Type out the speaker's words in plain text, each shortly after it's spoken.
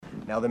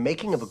Now, the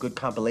making of a good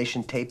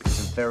compilation tape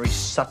is a very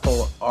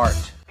subtle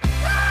art.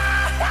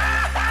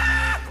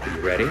 Are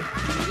you ready?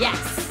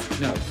 Yes.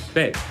 No,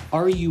 babe,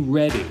 are you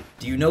ready?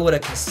 Do you know what a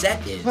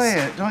cassette is? Play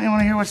it. Don't you want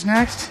to hear what's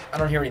next? I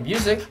don't hear any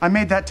music. I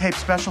made that tape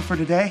special for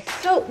today.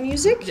 Dope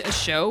music? A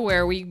show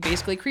where we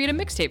basically create a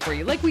mixtape for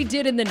you, like we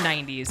did in the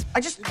 90s.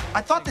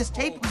 I thought this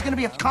tape was going to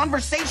be a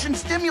conversation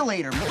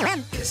stimulator.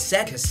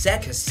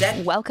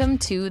 Cassette. Welcome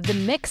to the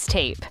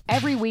Mixtape.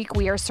 Every week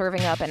we are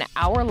serving up an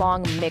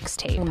hour-long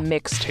mixtape.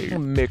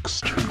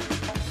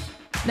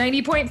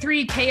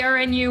 90.3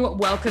 KRNU,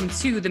 welcome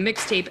to the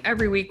Mixtape.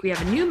 Every week we have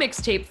a new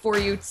mixtape for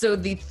you. So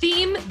the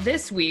theme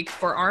this week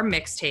for our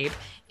mixtape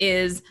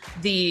is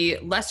the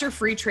Lesser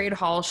Free Trade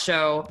Hall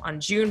show on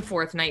June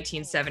 4th,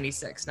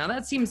 1976. Now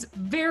that seems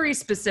very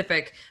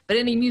specific, but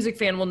any music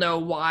fan will know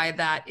why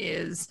that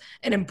is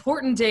an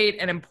important date,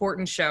 an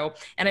important show.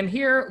 And I'm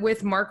here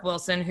with Marc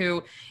Wilson,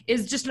 who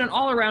is just an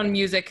all-around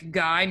music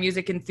guy,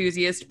 music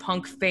enthusiast,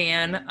 punk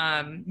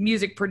fan,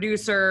 music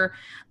producer.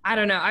 I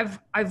don't know,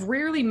 I've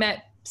rarely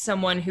met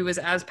someone who is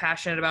as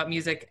passionate about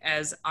music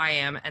as I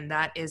am, and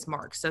that is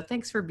Marc. So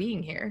thanks for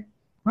being here.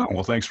 Oh,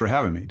 well, thanks for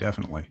having me,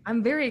 definitely.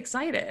 I'm very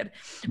excited.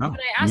 No, when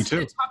I asked you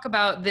to talk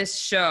about this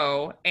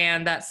show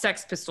and that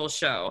Sex Pistols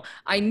show,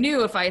 I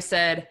knew if I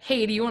said,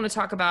 hey, do you want to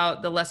talk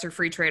about the Lesser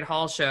Free Trade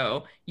Hall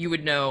show, you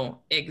would know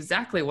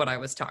exactly what I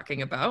was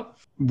talking about.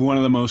 One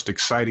of the most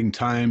exciting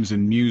times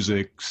in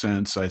music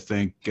since, I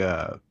think,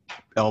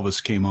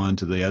 Elvis came on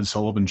to the Ed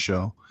Sullivan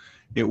Show.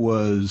 It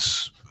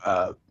was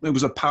a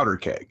powder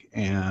keg,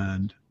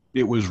 and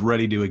it was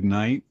ready to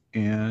ignite.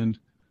 And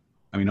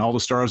I mean, all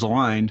the stars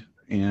aligned,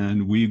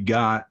 and we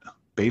got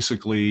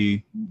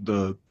basically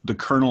the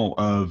kernel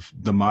of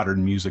the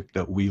modern music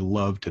that we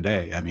love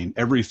today. I mean,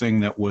 everything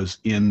that was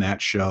in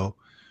that show,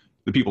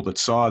 the people that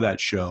saw that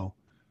show,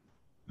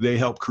 they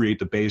helped create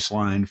the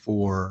baseline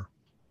for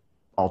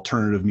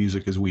alternative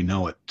music as we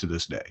know it to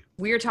this day.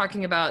 We are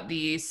talking about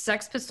the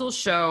Sex Pistols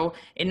show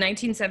in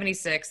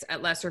 1976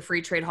 at Lesser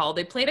Free Trade Hall.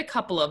 They played a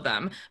couple of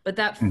them, but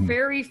that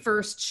very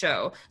first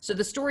show. So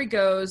the story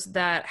goes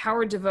that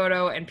Howard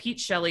Devoto and Pete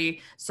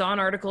Shelley saw an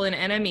article in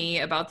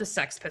NME about the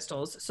Sex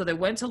Pistols. So they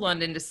went to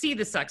London to see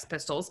the Sex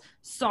Pistols,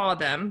 saw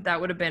them. That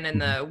would have been in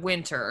the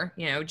winter,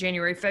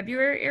 January,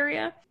 February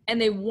area. And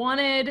they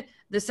wanted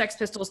the Sex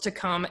Pistols to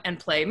come and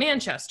play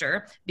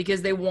Manchester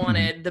because they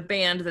wanted the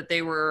band that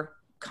they were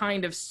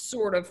kind of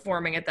sort of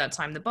forming at that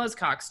time, the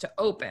Buzzcocks, to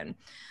open.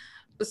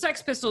 The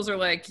Sex Pistols are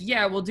like,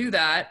 yeah, we'll do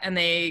that. And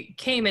they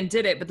came and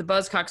did it, but the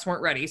Buzzcocks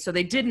weren't ready. So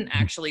they didn't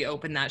actually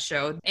open that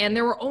show. And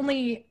there were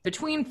only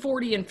between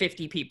 40 and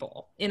 50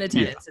 people in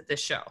attendance at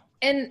this show.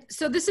 And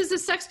so this is a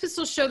Sex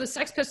Pistols show. The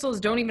Sex Pistols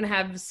don't even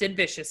have Sid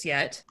Vicious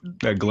yet.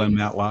 Glenn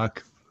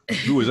Matlock,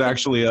 who was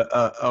actually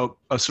a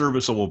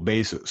serviceable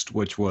bassist,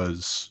 which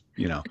was,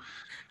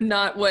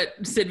 not what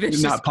Sid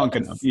Vicious not punk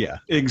enough. Yeah,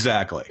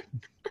 exactly.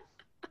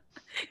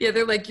 Yeah,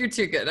 they're like, you're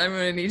too good. I'm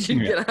going to need you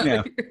to get out of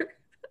here.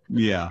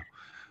 Yeah.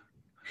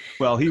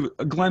 Well,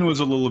 Glenn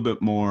was a little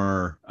bit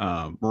more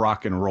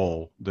rock and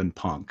roll than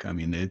punk. I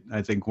mean,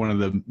 I think one of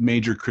the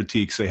major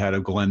critiques they had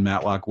of Glenn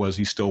Matlock was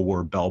he still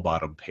wore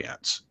bell-bottom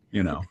pants,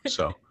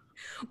 so.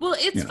 Well,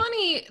 it's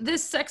funny,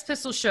 this Sex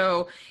Pistols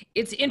show,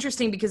 it's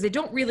interesting because they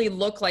don't really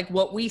look like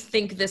what we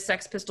think the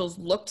Sex Pistols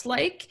looked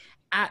like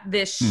at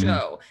this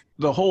show.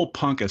 The whole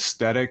punk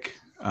aesthetic,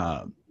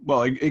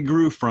 it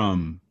grew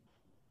from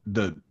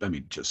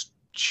just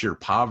sheer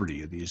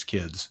poverty of these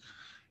kids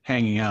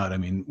hanging out. I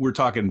mean, we're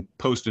talking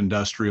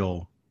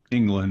post-industrial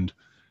England,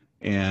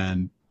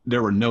 and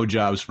there were no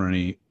jobs for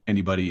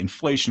anybody.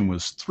 Inflation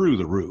was through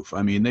the roof.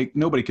 I mean,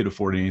 nobody could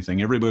afford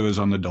anything. Everybody was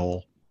on the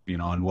dole,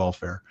 on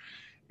welfare.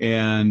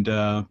 And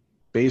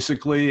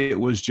basically it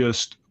was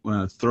just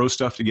throw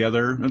stuff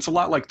together. It's a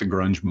lot like the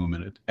grunge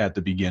movement at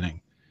the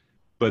beginning.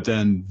 But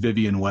then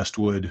Vivienne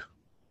Westwood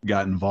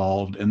got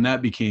involved, and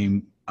that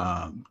became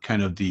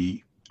kind of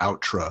the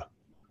ultra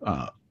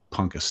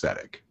punk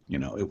aesthetic.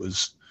 It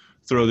was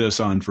throw this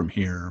on from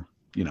here,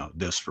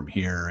 this from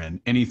here,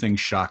 and anything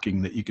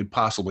shocking that you could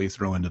possibly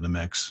throw into the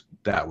mix,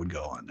 that would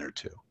go on there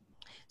too.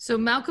 So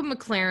Malcolm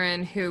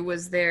McLaren, who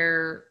was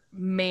their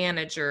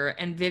manager,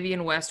 and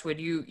Vivienne Westwood,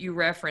 you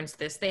referenced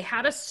this, they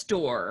had a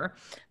store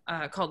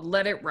called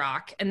Let It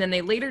Rock, and then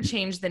they later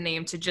changed the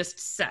name to just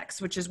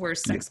Sex, which is where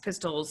Sex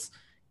Pistols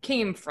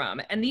came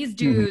from. And these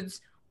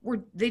dudes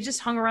they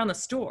just hung around the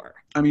store.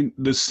 I mean,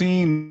 the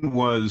scene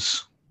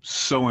was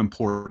so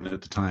important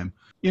at the time.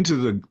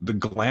 Into the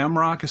glam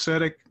rock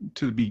aesthetic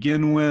to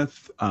begin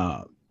with,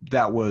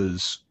 that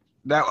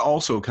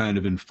also kind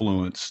of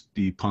influenced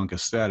the punk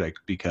aesthetic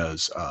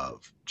because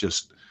of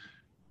just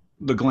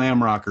the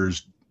glam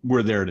rockers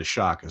were there to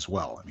shock as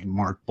well. I mean,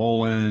 Mark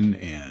Bolan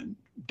and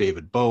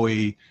David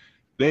Bowie,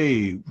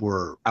 they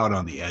were out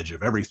on the edge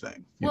of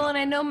everything. Well, and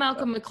I know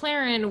Malcolm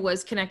McLaren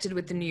was connected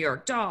with the New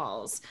York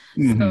Dolls.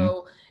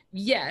 So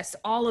yes,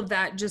 all of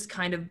that just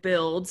kind of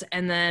builds,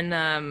 and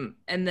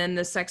then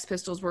the Sex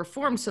Pistols were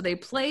formed. So they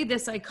play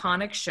this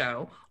iconic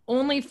show.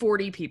 Only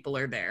 40 people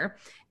are there,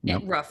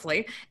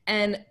 roughly.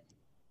 And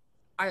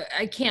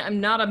I can't,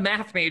 I'm not a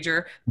math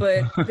major,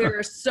 but there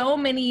are so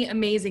many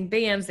amazing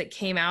bands that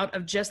came out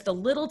of just the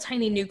little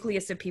tiny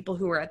nucleus of people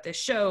who were at this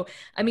show.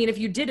 I mean, if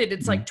you did it,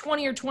 it's like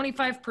 20 or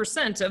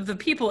 25% of the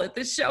people at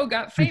this show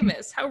got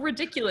famous. How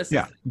ridiculous is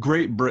that?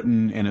 Great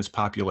Britain and its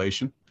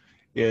population,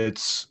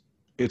 it's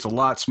a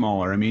lot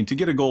smaller. I mean, to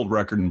get a gold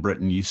record in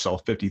Britain, you sell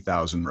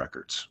 50,000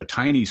 records. A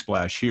tiny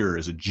splash here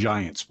is a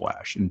giant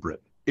splash in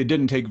Britain. It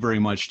didn't take very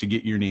much to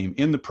get your name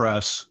in the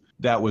press.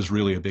 That was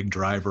really a big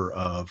driver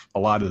of a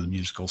lot of the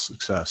musical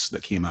success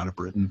that came out of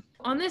Britain.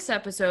 On this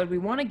episode, we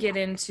want to get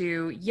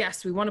into,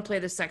 yes, we want to play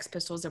the Sex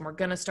Pistols, and we're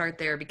going to start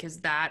there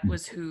because that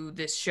was who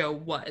this show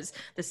was.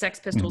 The Sex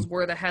Pistols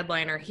were the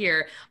headliner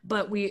here,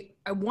 but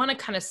I want to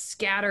kind of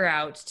scatter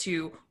out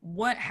to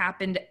what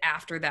happened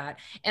after that.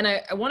 And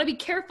I want to be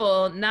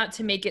careful not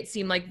to make it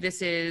seem like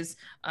this is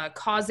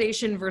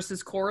causation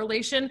versus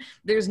correlation.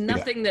 There's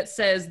nothing that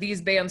says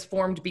these bands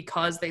formed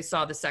because they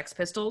saw the Sex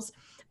Pistols.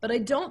 But I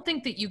don't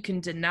think that you can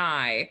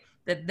deny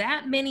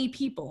that many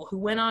people who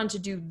went on to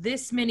do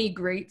this many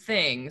great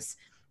things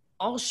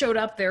all showed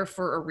up there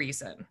for a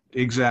reason.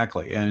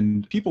 Exactly.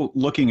 And people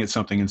looking at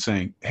something and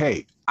saying,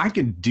 hey, I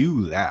can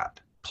do that.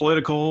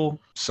 Political,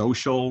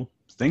 social,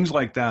 things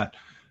like that.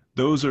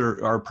 Those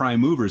are prime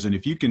movers. And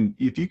if you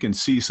can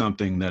see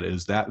something that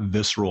is that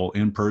visceral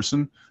in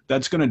person,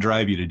 that's going to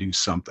drive you to do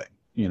something.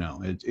 You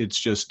know,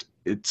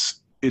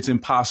 it's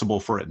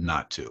impossible for it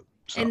not to.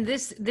 So. And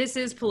this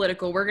is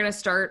political. We're going to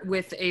start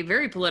with a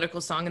very political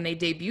song, and they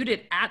debuted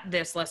it at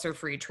this Lesser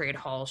Free Trade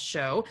Hall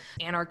show,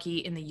 Anarchy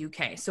in the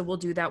UK. So we'll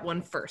do that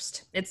one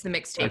first. It's the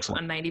Mixtape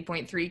on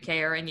 90.3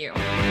 KRNU.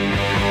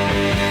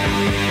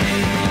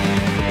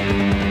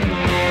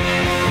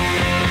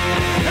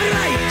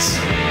 Right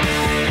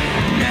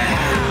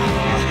now.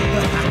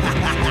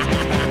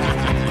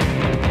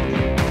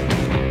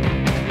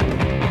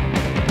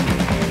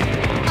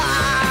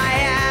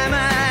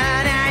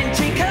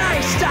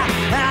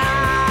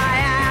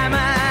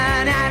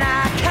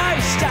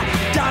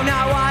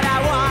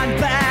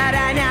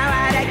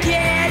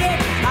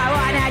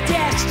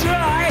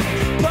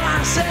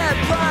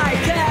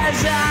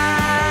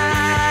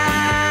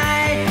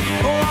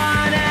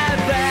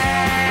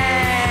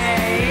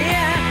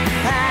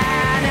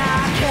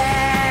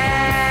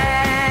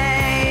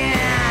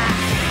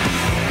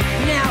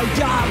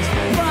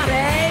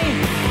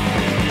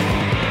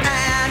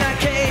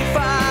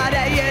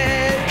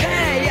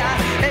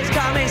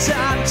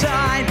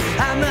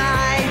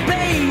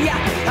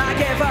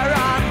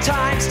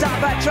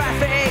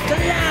 Traffic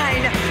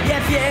line,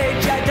 your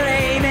future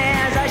dream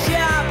is a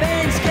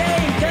shopping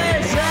scheme,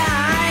 'cause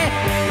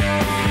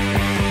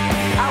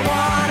I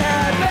wanna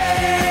be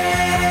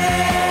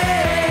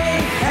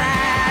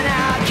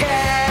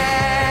anarchy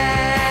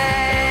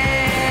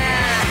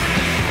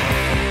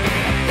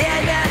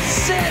in the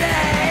city.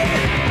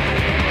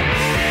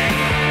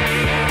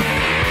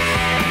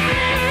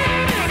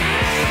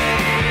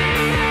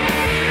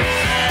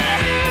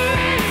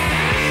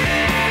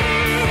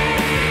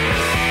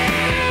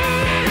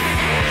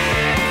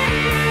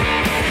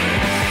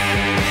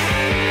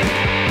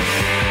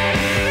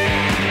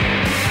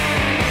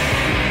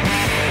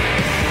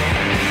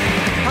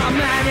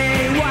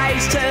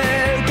 To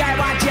get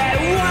what you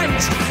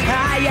want, I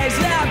use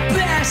the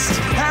best,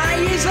 I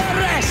use the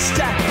rest,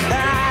 I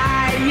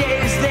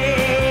use the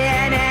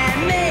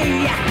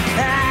enemy,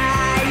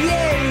 I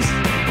use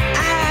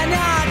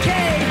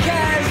anarchy,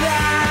 'cause I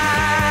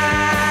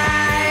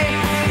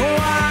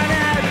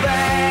wanna be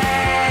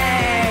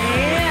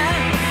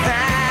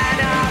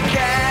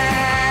anarchy.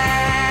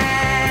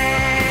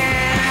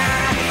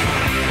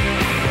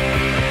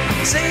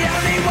 It's the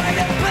only way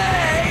to be.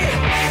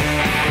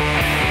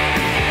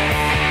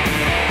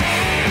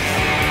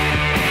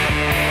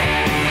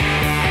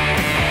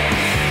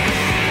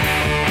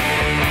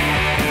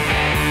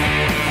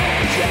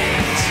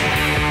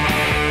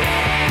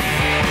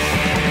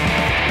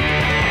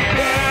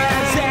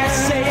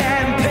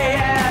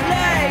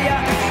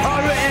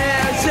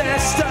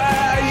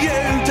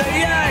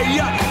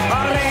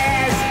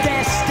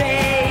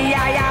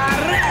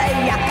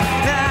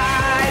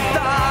 I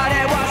thought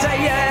it was a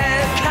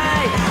UK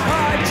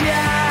or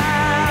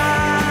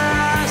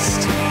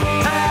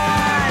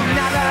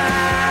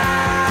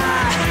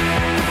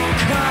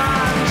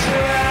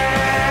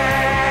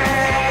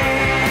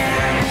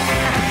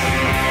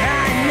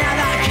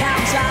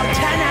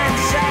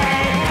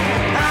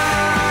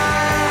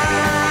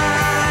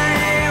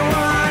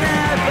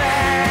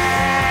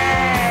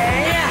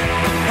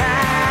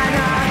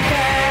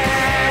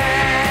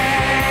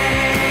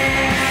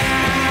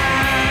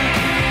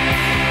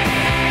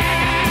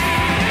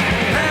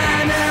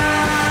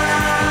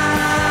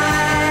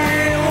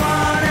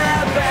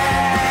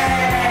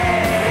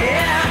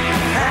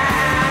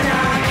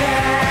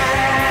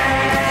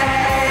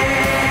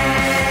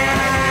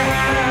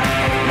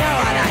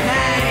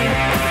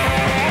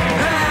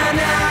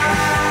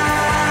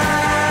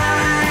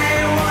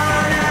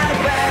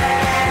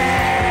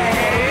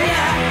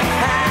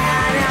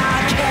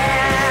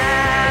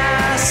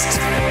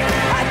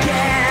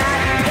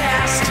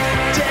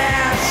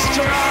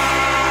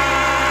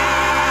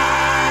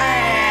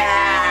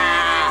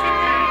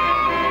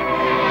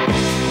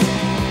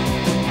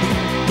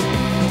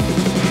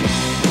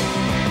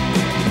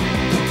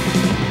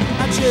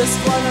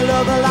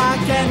love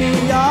like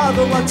any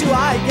other. What do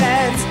I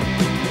get?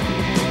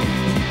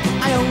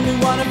 I only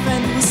want a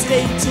friend who will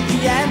stay to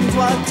the end.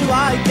 What do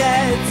I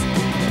get?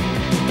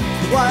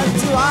 What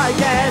do I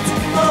get?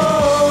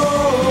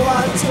 Oh,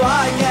 what do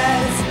I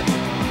get?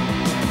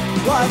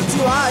 What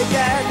do I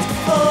get?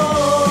 Oh,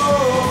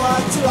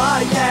 what do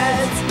I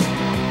get?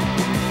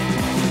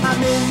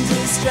 I'm in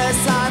distress,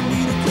 I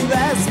need a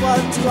caress.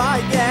 What do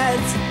I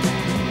get?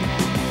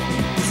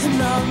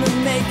 And I'm a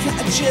maker,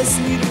 I just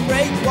need a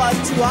break. What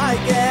do I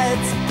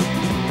get?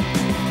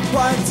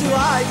 What do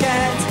I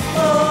get?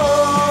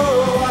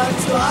 Oh, what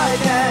do I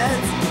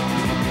get?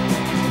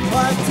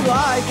 What do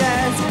I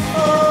get?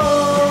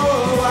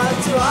 Oh, what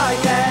do I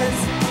get?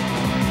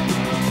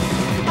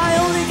 I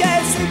only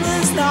get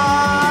sleepless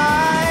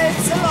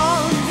nights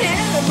alone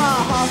in my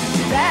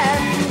haunted bed.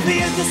 The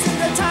interest in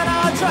the town I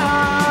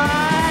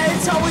tried.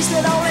 It's always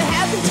that only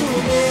happened to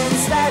me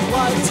instead.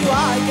 What do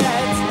I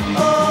get?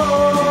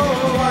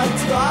 Oh, what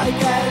do I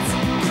get?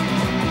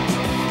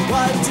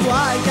 What do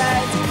I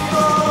get?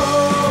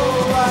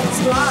 Oh, what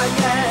do I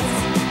get?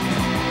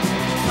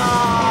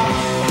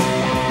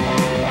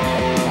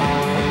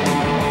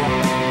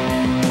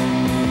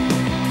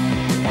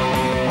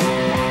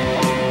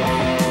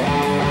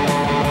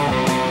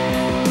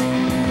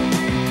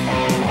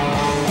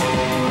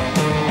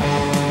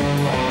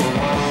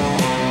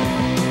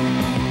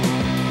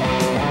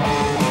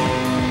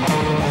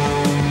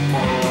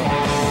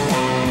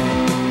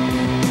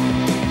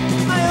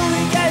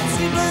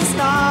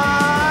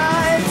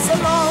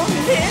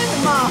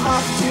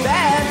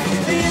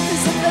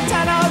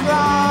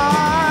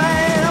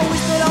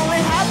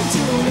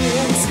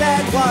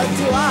 What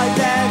do I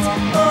get?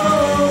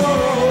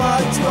 Oh,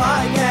 what do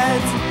I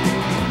get?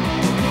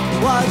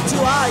 What do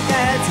I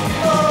get?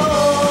 Oh,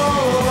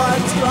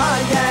 what do I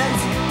get?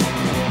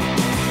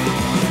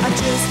 I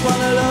just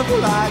wanna love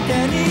like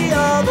any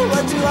other.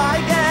 What do I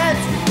get?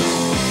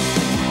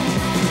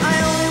 I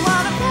only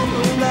wanna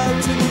follow love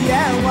to the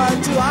end. What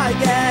do I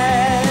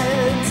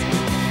get?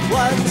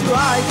 What do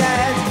I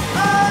get?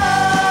 Oh,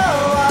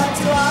 what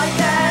do I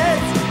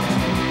get?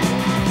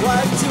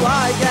 What do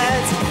I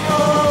get? Oh,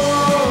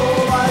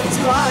 what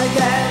do I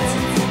get?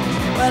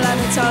 Well, let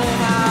me tell you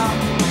now.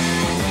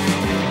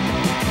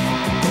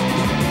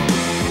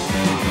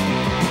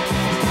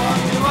 What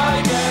do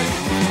I get?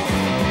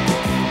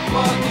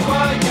 What do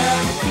I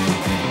get?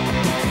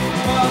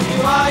 What do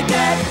I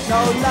get?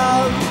 No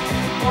love.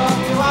 What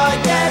do I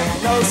get?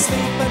 No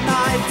sleep at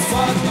night.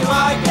 What do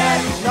I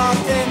get?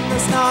 Nothing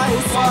that's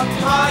nice. What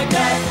do I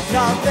get?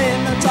 Nothing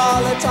at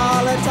all, at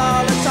all, at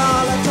all, at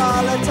all, at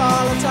all, at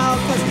all, at all.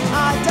 'Cause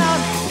I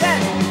don't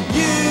get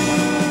you.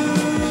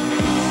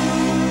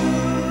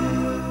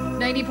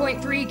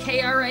 90.3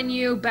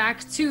 KRNU,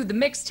 back to the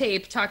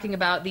mixtape, talking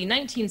about the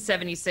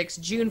 1976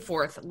 June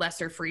 4th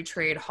Lesser Free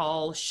Trade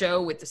Hall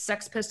show with the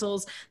Sex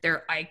Pistols,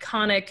 their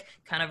iconic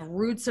kind of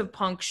roots of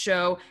punk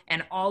show,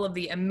 and all of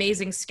the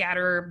amazing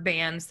scatter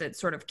bands that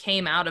sort of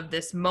came out of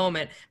this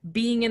moment,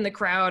 being in the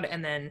crowd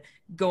and then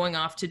going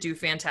off to do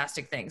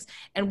fantastic things.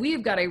 And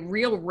we've got a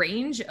real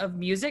range of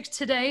music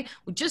today.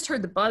 We just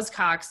heard the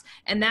Buzzcocks,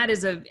 and that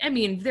is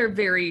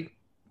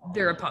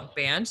they're a punk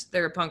band,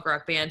 they're a punk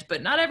rock band,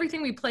 but not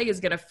everything we play is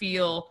going to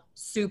feel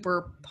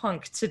super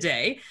punk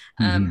today,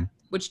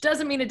 which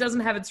doesn't mean it doesn't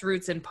have its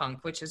roots in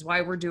punk, which is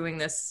why we're doing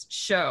this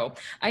show.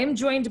 I am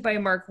joined by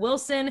Marc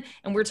Wilson,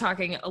 and we're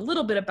talking a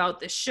little bit about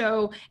the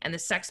show and the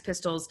Sex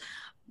Pistols,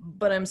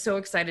 but I'm so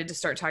excited to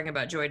start talking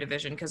about Joy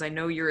Division because I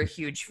know you're a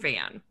huge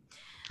fan.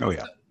 Oh,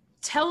 yeah. So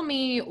tell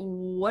me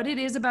what it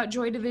is about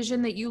Joy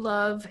Division that you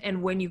love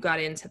and when you got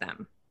into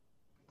them.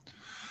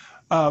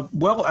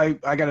 Well, I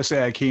got to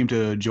say I came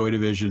to Joy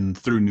Division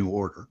through New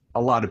Order.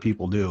 A lot of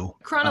people do.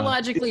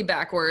 Chronologically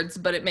backwards,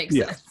 but it makes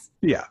sense.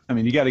 Yeah. I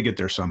mean, you got to get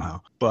there somehow.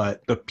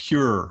 But the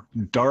pure,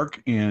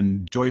 dark,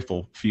 and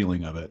joyful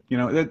feeling of it,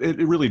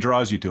 it really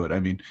draws you to it. I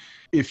mean,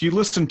 if you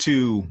listen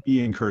to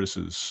Ian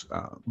Curtis's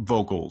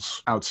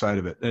vocals outside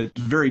of it, it's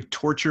very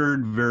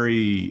tortured,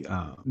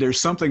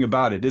 there's something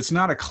about it. It's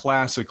not a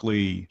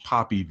classically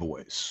poppy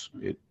voice,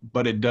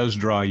 but it does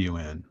draw you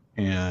in.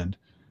 And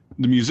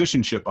the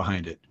musicianship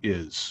behind it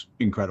is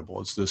incredible.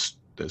 It's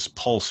this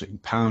pulsing,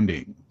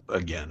 pounding,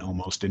 again,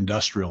 almost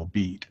industrial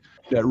beat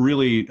that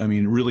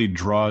really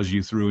draws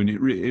you through, and it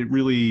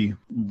really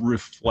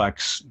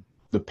reflects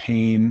the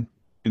pain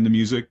in the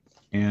music.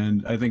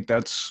 And I think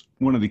that's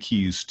one of the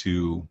keys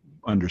to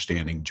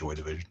understanding Joy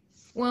Division.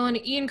 Well,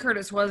 and Ian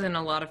Curtis was in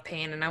a lot of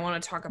pain, and I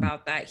want to talk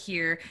about that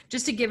here,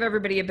 just to give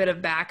everybody a bit of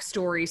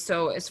backstory.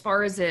 So as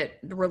far as it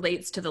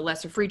relates to the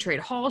Lesser Free Trade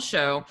Hall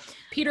show,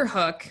 Peter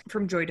Hook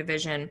from Joy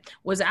Division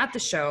was at the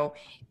show.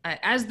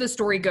 As the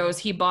story goes,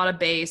 he bought a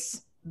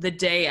bass the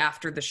day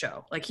after the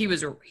show. Like he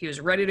was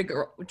ready to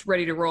go,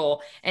 ready to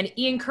roll. And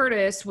Ian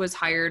Curtis was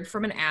hired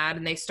from an ad,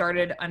 and they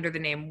started under the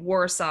name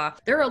Warsaw.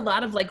 There are a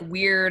lot of like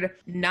weird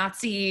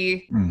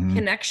Nazi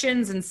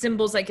connections and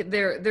symbols. Like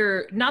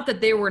they're not that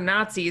they were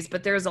Nazis,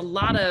 but there's a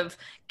lot of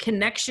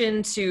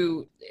connection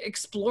to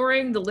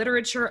exploring the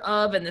literature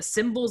of and the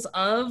symbols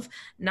of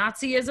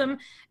Nazism.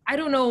 I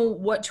don't know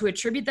what to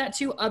attribute that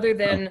to, other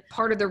than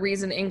part of the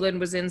reason England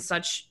was in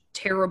such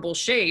terrible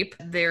shape.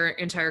 Their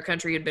entire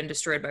country had been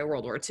destroyed by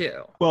World War II.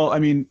 Well, I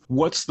mean,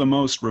 what's the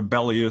most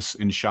rebellious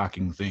and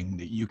shocking thing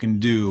that you can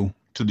do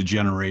to the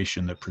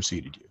generation that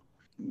preceded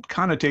you?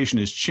 Connotation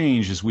has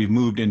changed as we've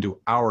moved into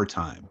our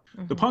time.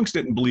 The punks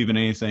didn't believe in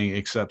anything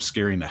except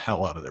scaring the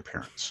hell out of their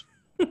parents.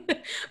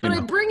 But I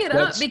bring it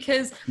up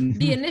because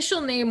the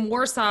initial name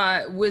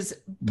Warsaw was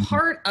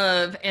part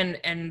of,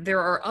 and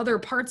there are other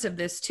parts of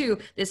this too,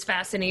 this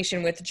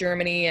fascination with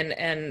Germany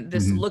and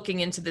this looking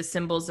into the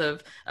symbols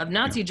of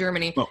Nazi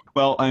Germany.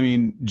 Well, I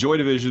mean, Joy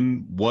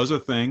Division was a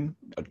thing,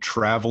 a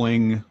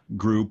traveling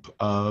group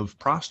of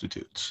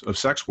prostitutes, of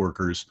sex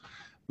workers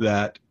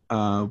that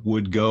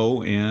would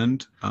go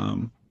and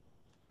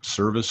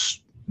service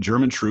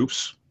German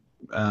troops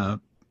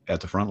at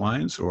the front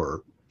lines,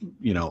 or,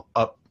 you know,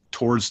 up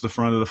towards the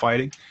front of the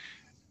fighting,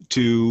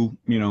 to,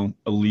 you know,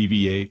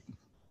 alleviate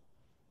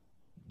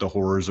the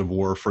horrors of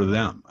war for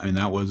them. I mean,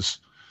 that was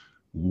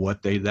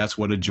what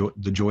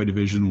the Joy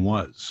Division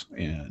was,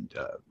 and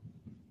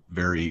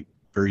very,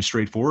 very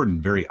straightforward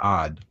and very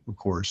odd, of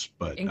course,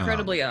 but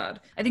incredibly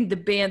odd. I think the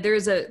band,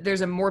 there's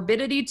a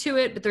morbidity to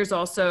it, but there's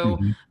also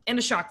and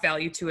a shock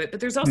value to it, but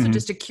there's also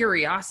just a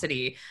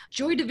curiosity.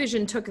 Joy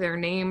Division took their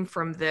name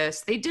from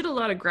this. They did a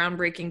lot of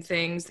groundbreaking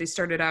things. They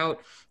started out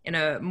in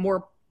a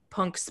more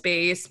punk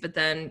space, but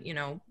then, you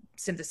know,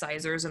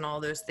 synthesizers and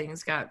all those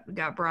things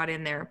got brought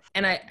in there.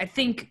 And I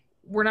think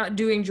we're not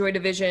doing Joy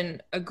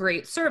Division a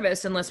great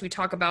service unless we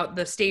talk about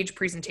the stage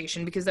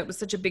presentation, because that was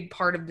such a big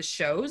part of the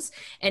shows,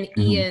 and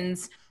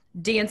Ian's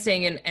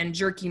dancing and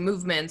jerky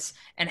movements,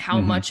 and how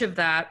much of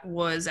that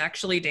was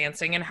actually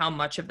dancing and how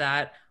much of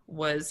that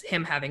was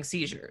him having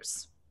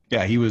seizures.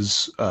 Yeah, he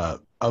was a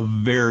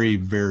very,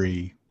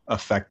 very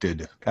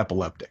affected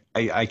epileptic.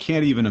 I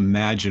can't even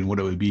imagine what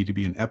it would be to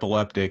be an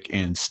epileptic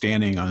and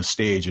standing on a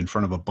stage in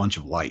front of a bunch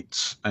of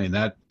lights. I mean,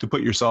 that, to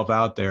put yourself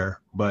out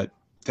there, but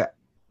to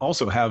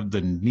also have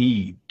the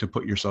need to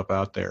put yourself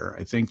out there.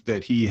 I think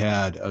that he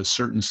had a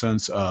certain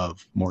sense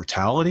of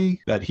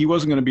mortality, that he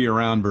wasn't going to be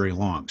around very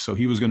long. So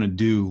he was going to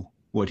do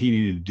what he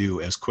needed to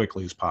do as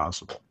quickly as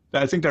possible.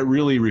 I think that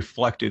really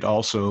reflected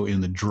also in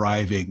the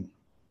driving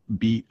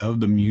beat of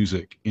the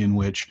music, in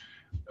which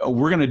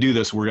we're going to do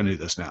this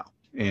now.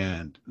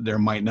 And there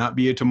might not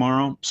be a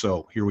tomorrow,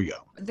 so here we go.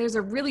 There's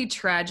a really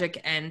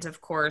tragic end, of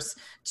course,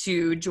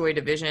 to Joy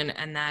Division,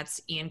 and that's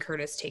Ian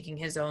Curtis taking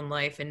his own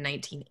life in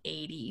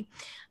 1980.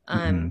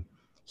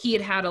 He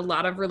had a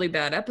lot of really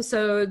bad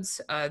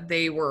episodes.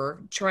 They were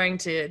trying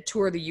to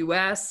tour the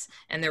U.S.,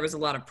 and there was a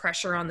lot of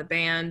pressure on the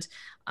band.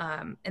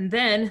 And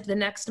then the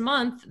next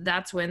month,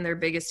 that's when their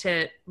biggest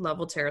hit, Love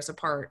Will Tear Us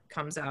Apart,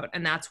 comes out,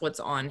 and that's what's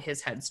on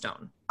his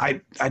headstone.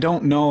 I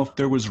don't know if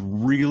there was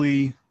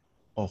really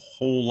a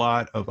whole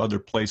lot of other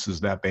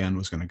places that band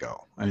was going to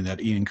go. I mean, that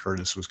Ian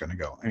Curtis was going to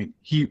go. I mean,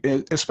 he,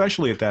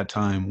 especially at that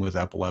time with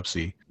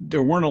epilepsy,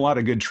 there weren't a lot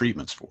of good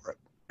treatments for it.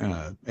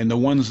 And the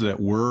ones that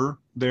were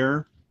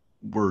there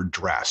were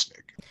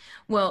drastic.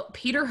 Well,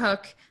 Peter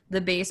Hook, the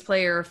bass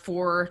player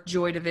for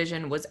Joy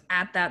Division, was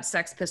at that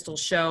Sex Pistols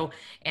show,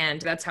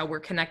 and that's how we're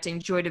connecting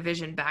Joy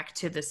Division back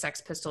to the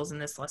Sex Pistols in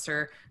this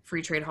lesser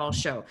Free Trade Hall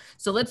show.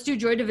 So let's do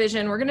Joy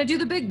Division. We're going to do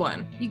the big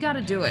one. You got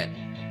to do it.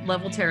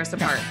 Love Will Tear Us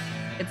Apart.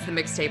 It's the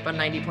Mixtape on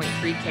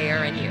 90.3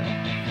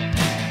 KRNU.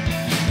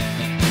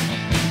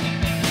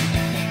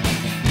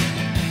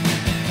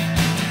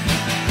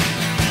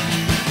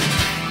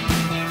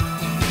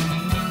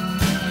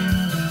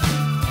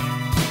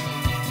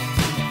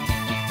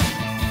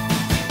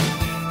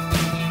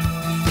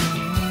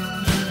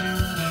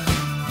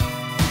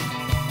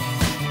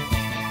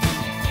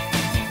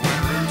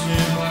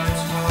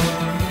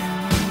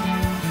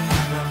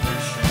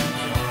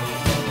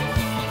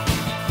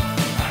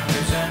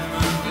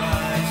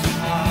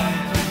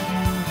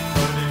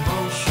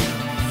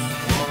 Emotion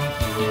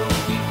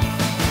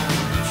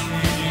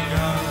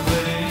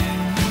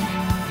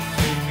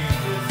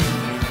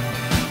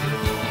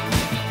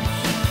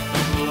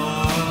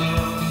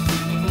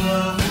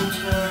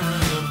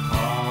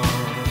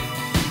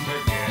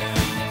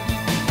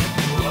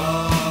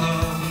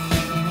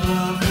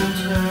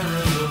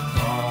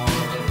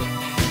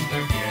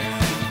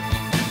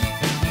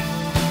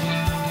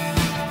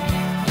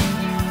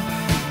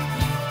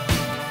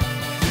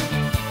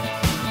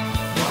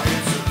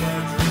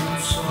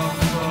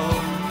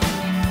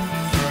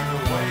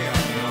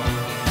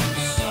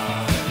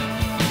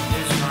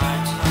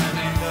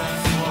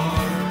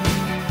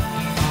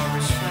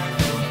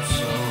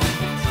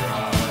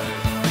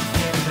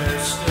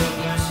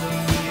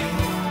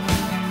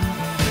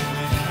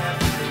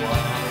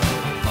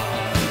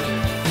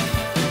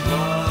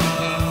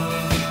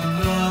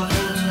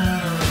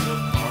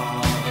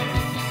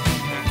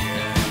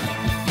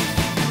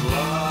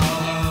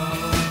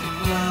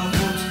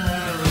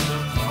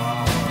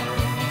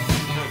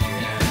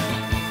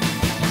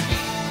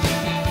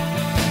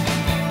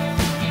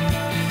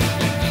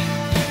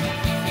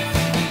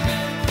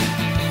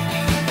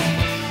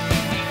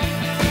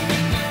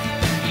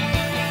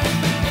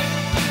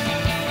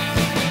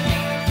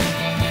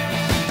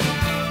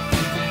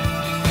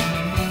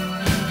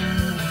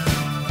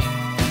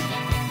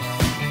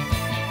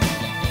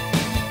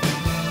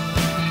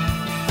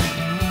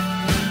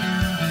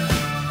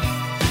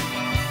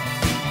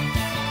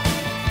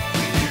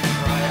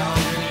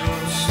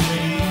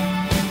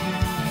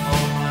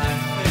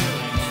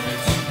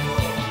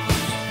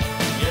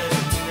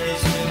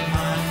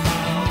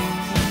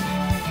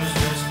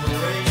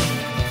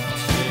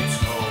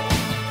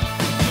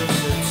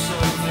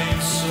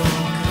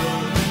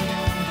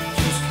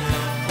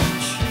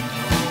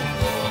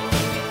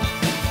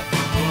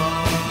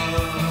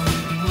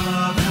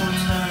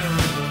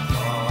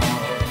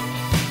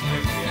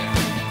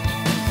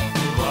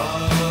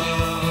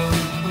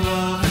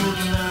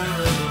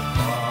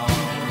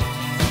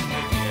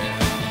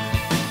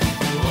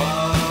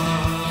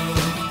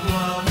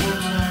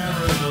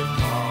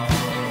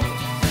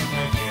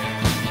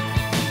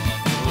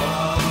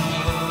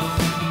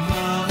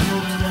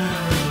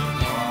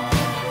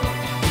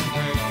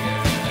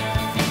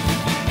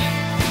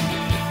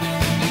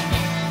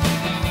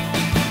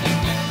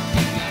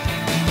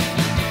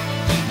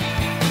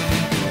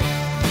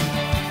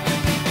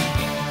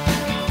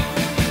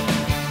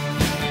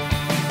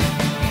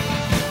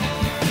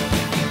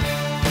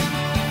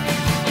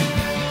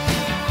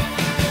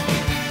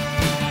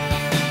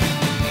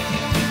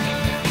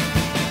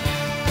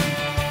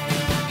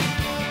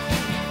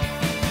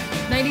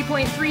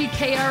 90.3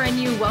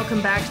 KRNU, welcome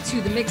back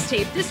to the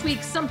mixtape. This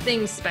week,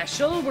 something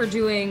special. We're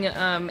doing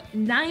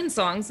 9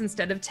 songs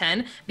instead of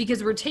 10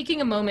 because we're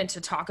taking a moment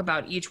to talk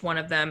about each one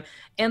of them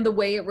and the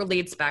way it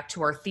relates back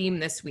to our theme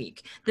this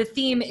week. The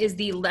theme is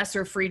the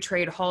Lesser Free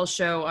Trade Hall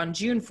show on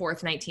June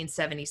 4th,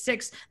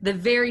 1976, the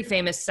very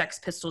famous Sex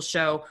Pistols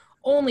show.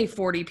 Only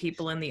 40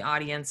 people in the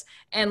audience,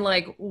 and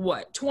 20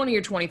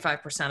 or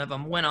 25% of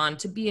them went on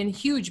to be in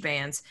huge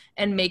bands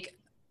and make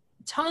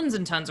tons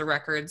and tons of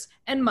records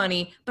and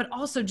money, but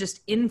also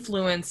just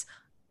influence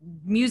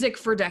music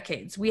for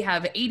decades. We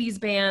have 80s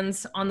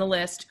bands on the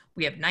list.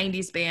 We have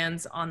 90s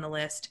bands on the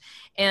list.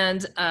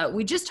 And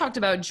we just talked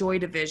about Joy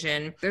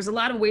Division. There's a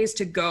lot of ways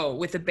to go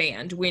with a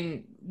band.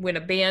 When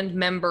a band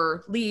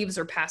member leaves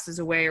or passes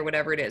away or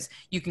whatever it is,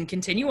 you can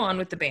continue on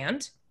with the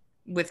band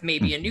with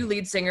maybe a new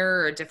lead singer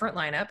or a different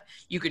lineup.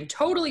 You can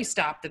totally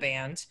stop the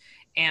band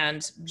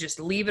and just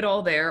leave it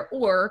all there,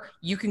 or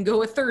you can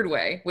go a third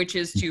way, which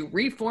is to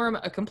reform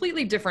a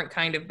completely different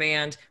kind of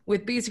band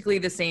with basically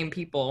the same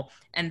people.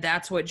 And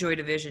that's what Joy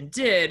Division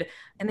did,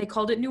 and they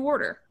called it New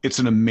Order. It's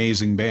an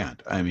amazing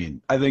band. I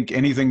mean, I think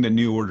anything that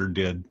New Order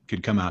did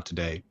could come out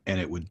today, and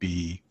it would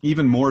be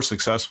even more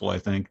successful, I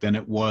think, than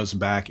it was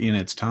back in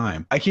its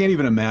time. I can't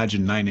even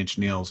imagine Nine Inch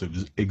Nails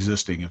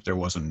existing if there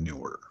wasn't a New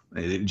Order.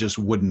 It just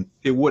wouldn't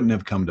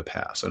have come to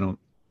pass.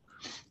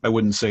 I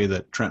wouldn't say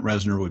that Trent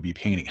Reznor would be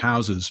painting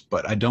houses,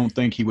 but I don't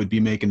think he would be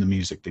making the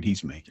music that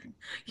he's making.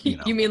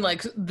 You mean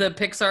like the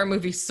Pixar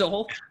movie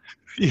Soul?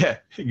 Yeah,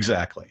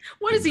 exactly.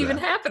 What is even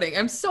happening?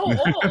 I'm so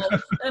old.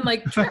 I'm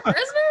like, Trent Reznor?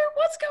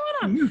 What's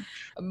going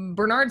on?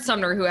 Bernard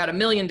Sumner, who had a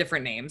million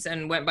different names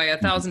and went by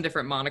 1,000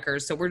 different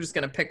monikers, so we're just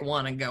going to pick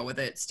one and go with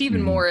it.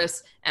 Stephen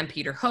Morris and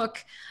Peter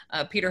Hook.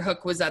 Peter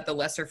Hook was at the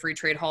Lesser Free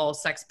Trade Hall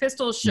Sex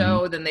Pistols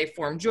show. Then they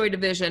formed Joy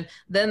Division.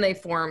 Then they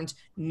formed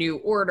New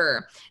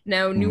Order.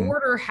 Now, New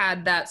Order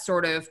had that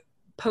sort of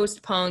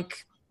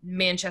post-punk,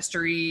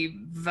 Manchester-y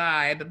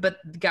vibe,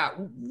 but got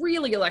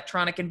really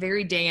electronic and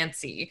very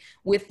dancey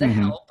with the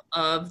help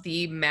of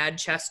the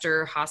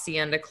Manchester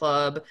Hacienda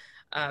Club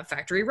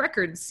factory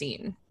records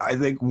scene. I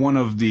think one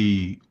of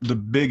the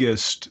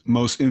biggest,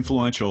 most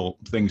influential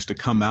things to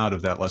come out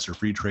of that Lesser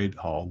Free Trade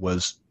Hall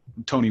was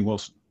Tony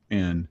Wilson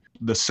and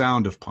the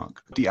sound of punk,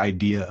 the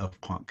idea of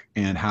punk,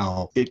 and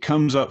how it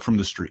comes up from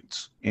the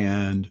streets.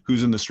 And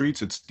who's in the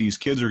streets? It's these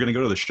kids who are going to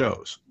go to the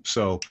shows.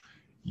 So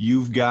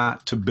you've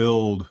got to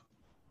build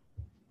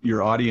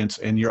your audience,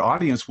 and your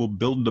audience will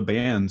build the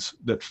bands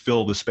that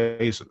fill the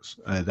spaces.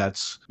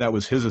 That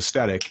was his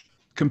aesthetic.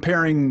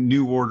 Comparing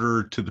New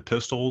Order to the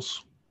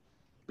Pistols,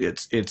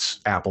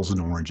 it's apples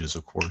and oranges,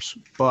 of course,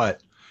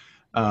 but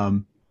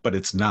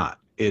it's not.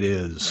 It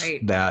is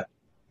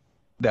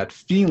that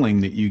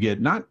feeling that you get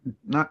not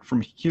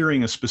from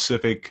hearing a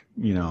specific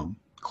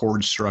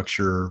chord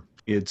structure.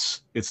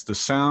 It's the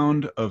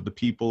sound of the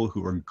people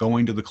who are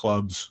going to the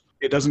clubs.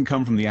 It doesn't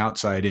come from the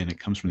outside in, it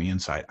comes from the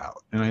inside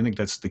out. And I think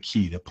that's the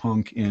key to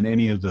punk and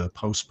any of the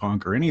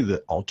post-punk or any of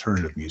the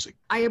alternative music.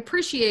 I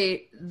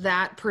appreciate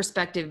that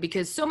perspective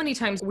because so many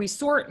times we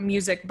sort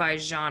music by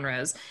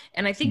genres,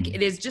 and I think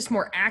it is just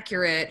more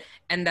accurate,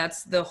 and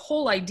that's the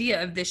whole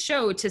idea of this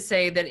show, to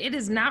say that it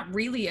is not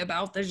really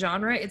about the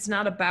genre. It's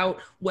not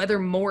about whether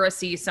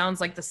Morrissey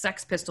sounds like the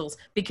Sex Pistols,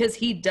 because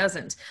he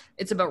doesn't.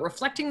 It's about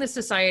reflecting the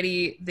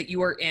society that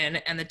you are in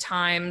and the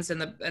times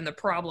and the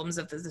problems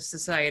of the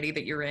society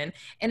that you're in,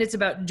 and it's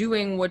about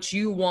doing what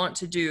you want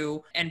to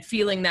do and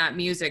feeling that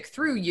music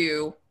through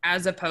you,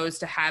 as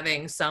opposed to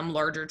having some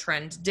larger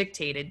trend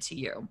dictated to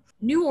you.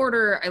 New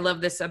Order, I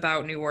love this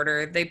about New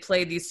Order. They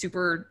play these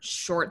super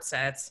short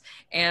sets,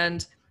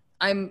 and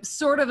I'm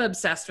sort of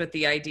obsessed with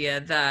the idea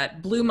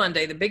that Blue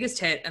Monday, the biggest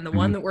hit and the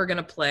one that we're going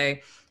to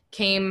play,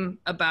 came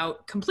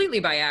about completely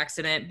by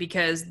accident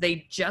because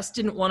they just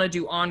didn't want to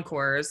do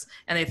encores,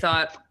 and they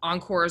thought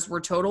encores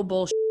were total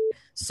bullshit.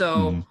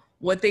 So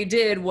what they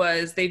did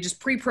was they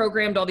just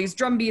pre-programmed all these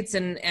drum beats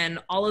and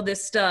all of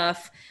this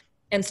stuff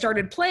and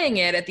started playing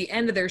it at the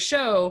end of their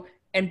show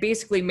and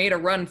basically made a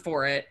run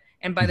for it.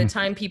 And by the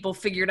time people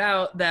figured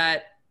out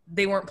that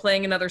they weren't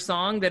playing another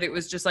song, that it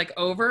was just like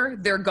over,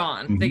 they're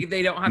gone.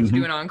 They don't have to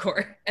do an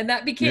encore. And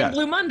that became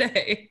Blue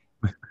Monday.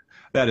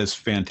 That is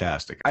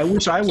fantastic. I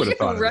wish I would have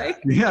thought of that.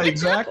 Yeah,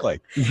 exactly.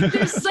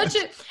 There's such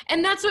a,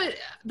 and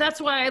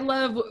that's why I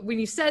love when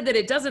you said that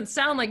it doesn't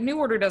sound like New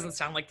Order doesn't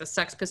sound like the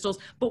Sex Pistols,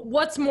 but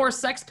what's more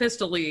Sex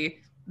Pistol-y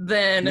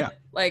than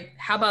like,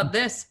 how about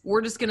this?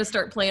 We're just going to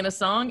start playing a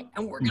song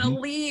and we're going to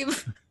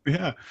leave.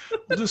 Yeah.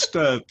 We'll just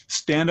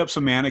stand up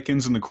some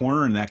mannequins in the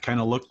corner and that kind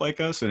of look like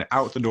us, and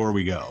out the door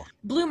we go.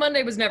 Blue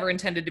Monday was never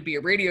intended to be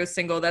a radio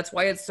single. That's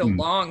why it's so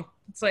long.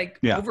 It's like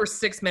over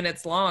 6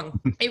 minutes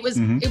long. It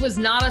was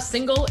not a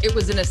single. It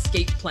was an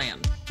escape plan.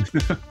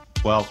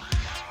 Well,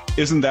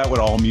 isn't that what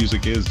all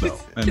music is, though?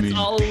 It's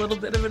all a little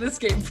bit of an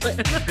escape plan.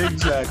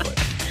 Exactly.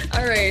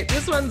 All right.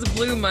 This one's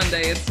Blue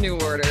Monday. It's New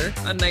Order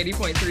on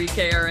 90.3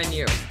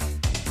 KRNU.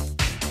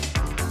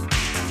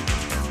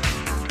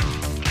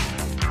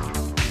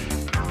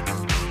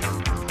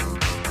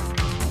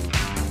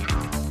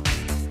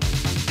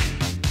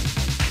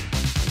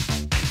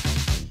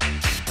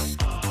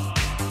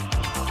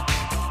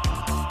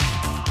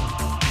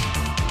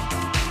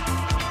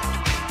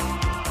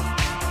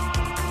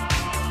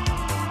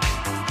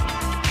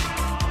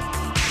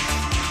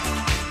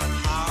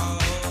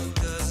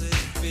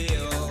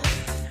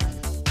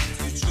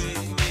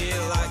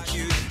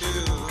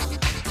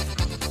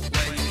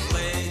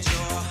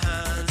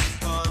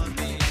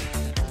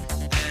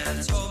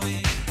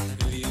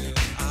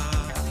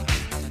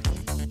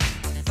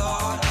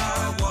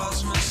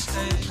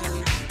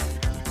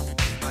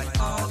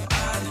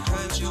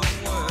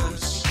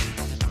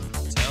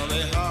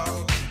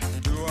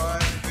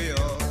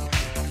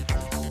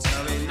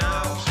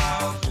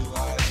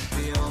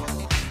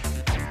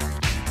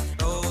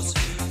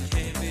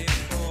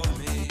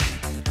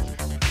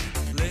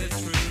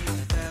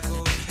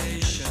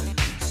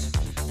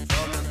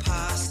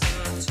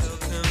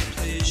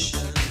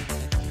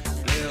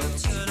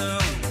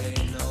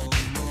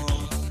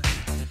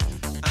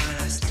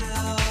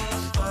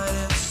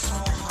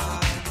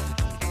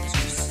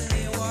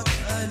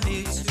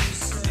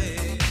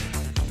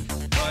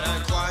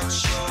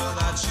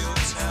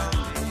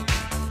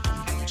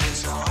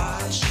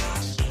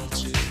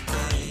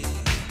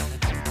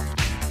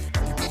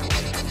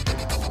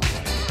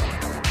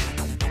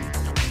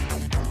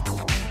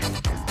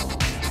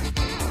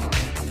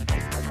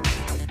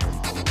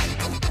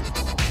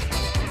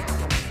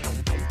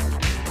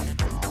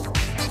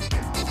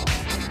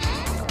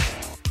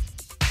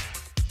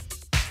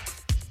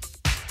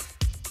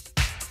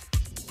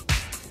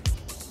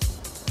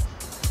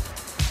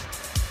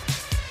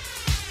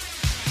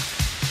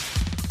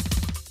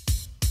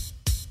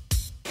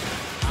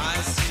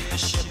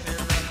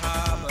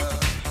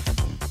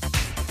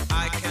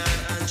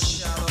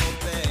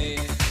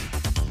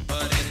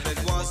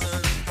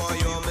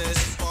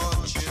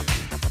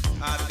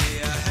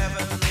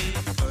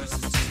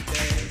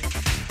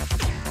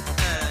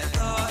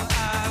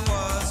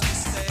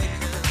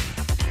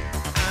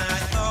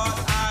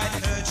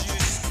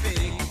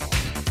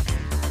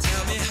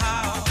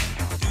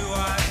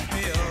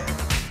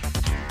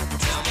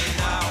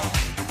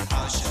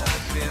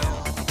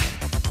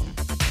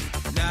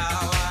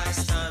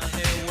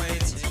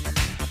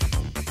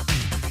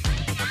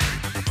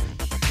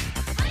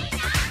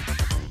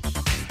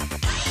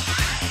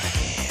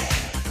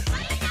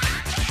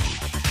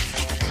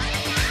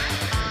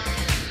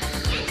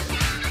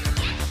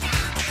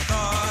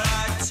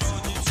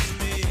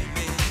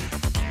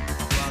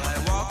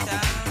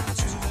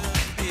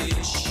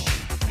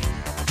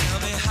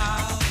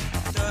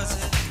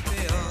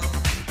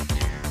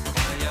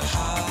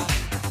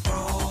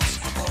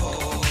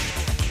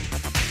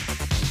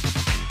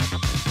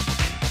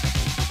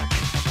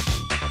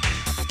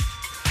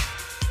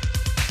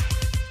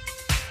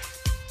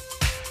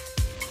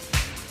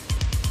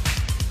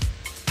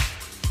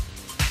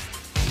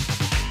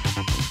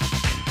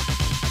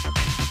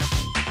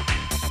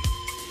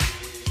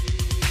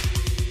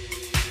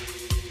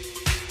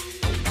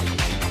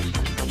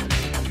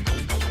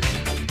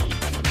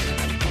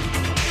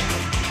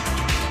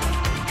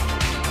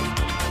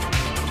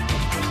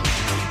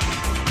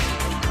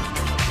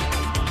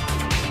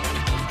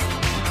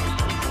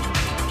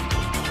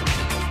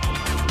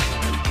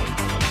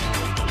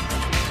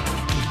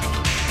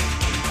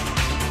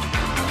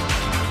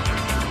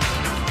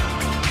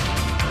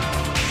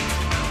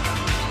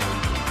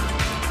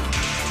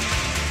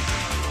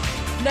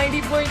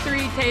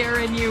 90.3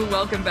 KRNU.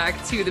 Welcome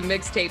back to the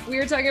Mixtape. We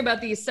are talking about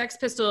the Sex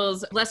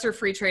Pistols Lesser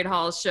Free Trade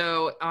Hall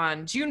show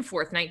on June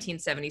 4th,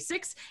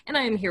 1976. And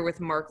I am here with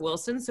Marc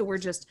Wilson. So we're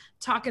just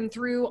talking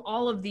through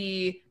all of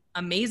the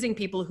amazing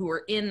people who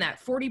were in that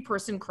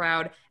 40-person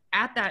crowd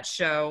at that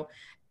show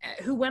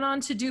who went on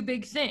to do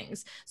big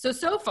things.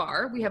 So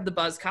far, we have the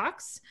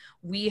Buzzcocks,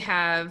 we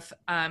have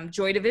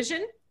Joy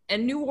Division,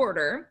 and New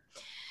Order.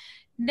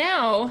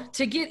 Now,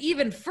 to get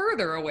even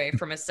further away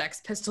from a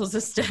Sex Pistols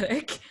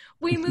aesthetic,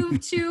 we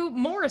move to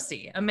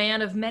Morrissey, a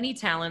man of many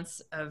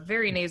talents, a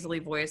very nasally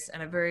voice,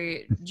 and a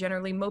very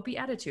generally mopey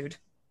attitude.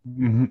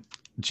 Mm-hmm.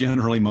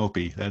 Generally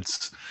mopey.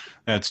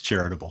 That's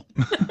charitable.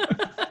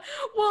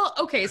 Well,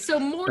 okay, so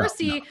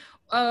Morrissey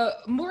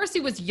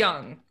was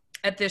young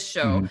at this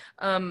show.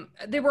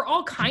 They were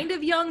all kind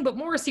of young, but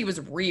Morrissey was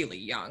really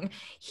young.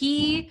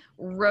 He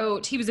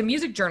was a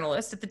music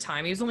journalist at the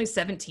time. He was only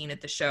 17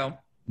 at the show.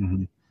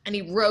 Mm-hmm. And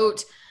he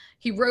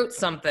wrote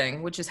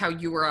something, which is how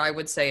you or I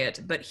would say it,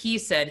 but he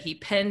said he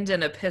penned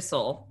an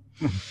epistle.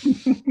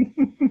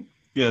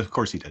 Yeah, of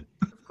course he did.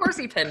 Of course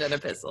he penned an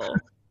epistle.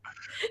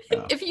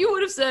 Yeah. If you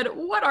would have said,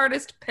 what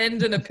artist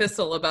penned an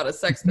epistle about a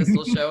Sex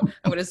Pistols show,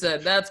 I would have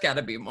said, that's got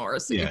to be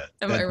Morrissey. Yeah,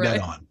 Am I right?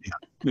 On.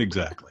 Yeah,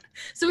 exactly.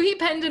 So he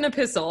penned an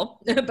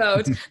epistle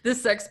about the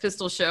Sex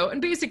Pistols show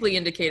and basically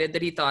indicated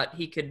that he thought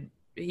he could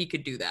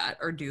do that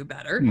or do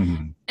better.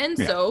 Mm-hmm. And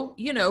so,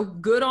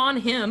 good on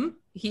him.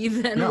 He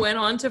then went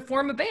on to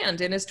form a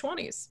band in his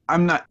 20s.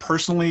 I'm not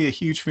personally a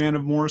huge fan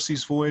of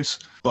Morrissey's voice,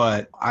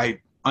 but I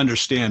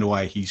understand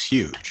why he's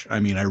huge. I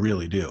mean, I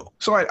really do.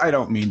 So I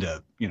don't mean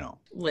to,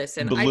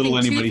 listen, belittle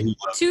I think anybody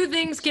two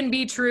things can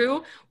be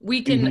true.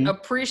 We can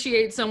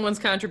appreciate someone's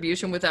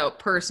contribution without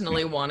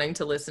personally wanting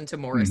to listen to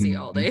Morrissey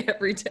all day,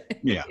 every day.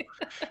 Yeah,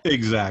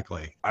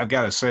 exactly. I've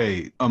got to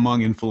say,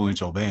 among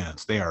influential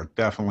bands, they are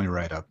definitely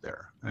right up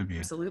there. I mean,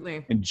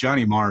 absolutely. And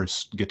Johnny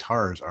Marr's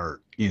guitars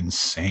are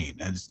insane.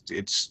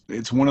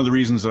 It's one of the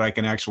reasons that I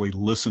can actually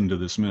listen to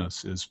the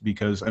Smiths is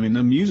because, I mean,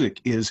 the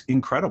music is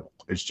incredible.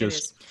 It's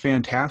just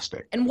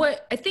fantastic. And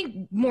what I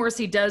think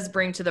Morrissey does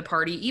bring to the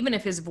party, even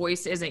if his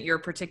voice isn't your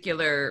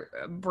particular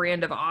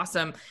brand of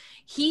awesome,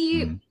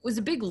 he was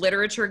a big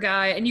literature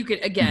guy, and you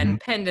could, again,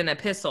 penned an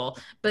epistle,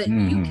 but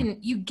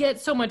you get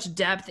so much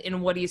depth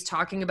in what he's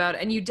talking about,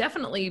 and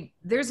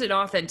there's an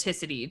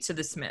authenticity to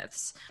the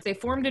Smiths. They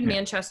formed in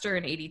Manchester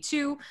in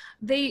 82.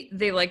 They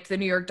liked the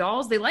New York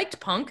Dolls. They liked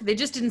punk. They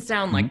just didn't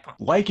sound like punk.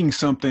 Liking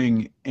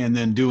something and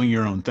then doing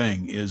your own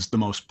thing is the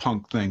most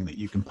punk thing that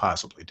you can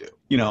possibly do.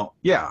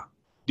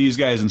 These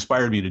guys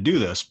inspired me to do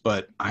this,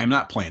 but I'm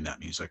not playing that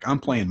music. I'm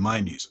playing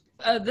my music.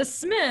 The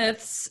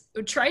Smiths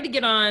tried to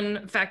get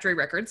on Factory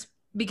Records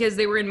because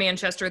they were in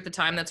Manchester at the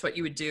time. That's what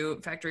you would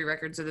do. Factory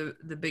Records are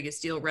the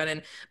biggest deal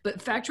running.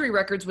 But Factory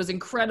Records was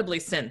incredibly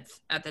synth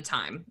at the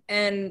time.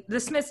 And the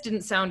Smiths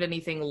didn't sound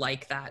anything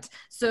like that.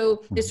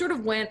 So they sort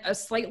of went a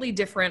slightly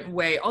different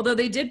way, although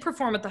they did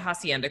perform at the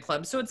Hacienda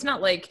Club. So it's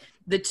not like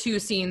the two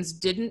scenes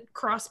didn't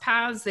cross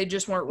paths. They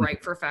just weren't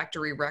right for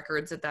Factory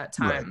Records at that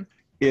time.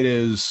 Right. It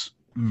is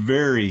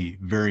very,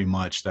 very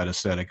much that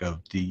aesthetic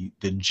of the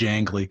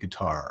jangly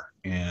guitar.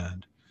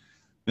 And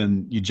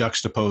then you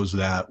juxtapose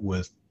that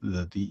with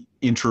the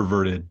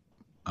introverted,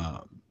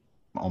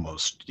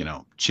 almost,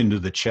 chin to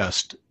the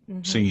chest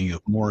singing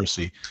of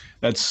Morrissey.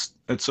 And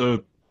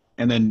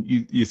then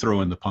you throw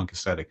in the punk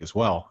aesthetic as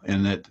well.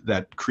 And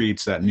that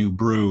creates that new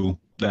brew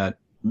that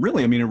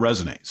really, it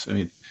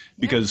resonates.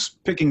 Because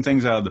picking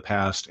things out of the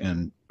past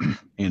and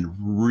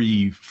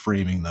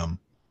reframing them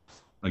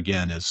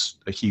again is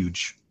a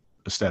huge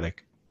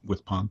aesthetic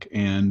with punk.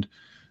 And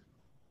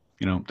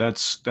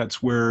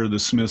that's where the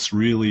Smiths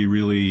really,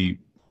 really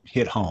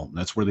hit home.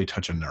 That's where they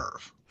touch a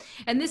nerve.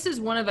 And this is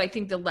one of, I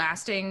think, the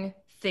lasting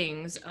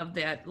things of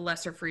that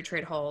Lesser Free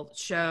Trade Hall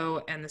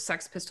show and the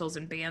Sex Pistols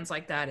and bands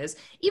like that is,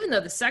 even though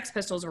the Sex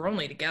Pistols were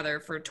only together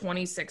for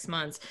 26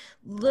 months,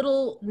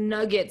 little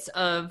nuggets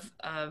of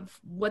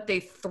what they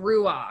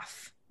threw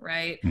off,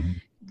 right?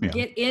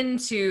 Get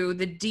into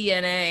the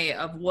DNA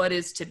of what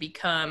is to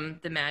become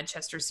the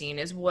Manchester scene,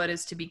 is what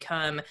is to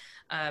become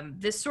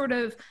this sort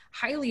of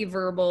highly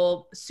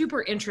verbal,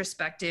 super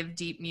introspective,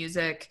 deep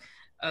music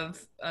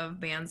of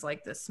bands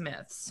like the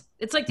Smiths.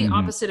 It's like the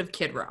opposite of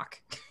Kid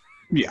Rock.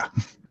 Yeah,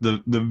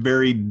 the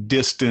very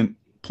distant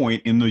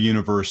point in the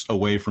universe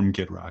away from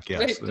Kid Rock. Yes,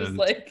 right, just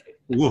like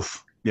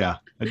woof. Yeah,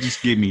 it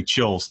just gave me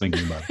chills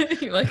thinking about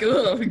it. You're like,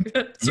 oh, we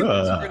got too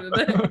much for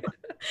today.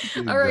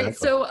 All right,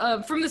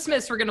 so from the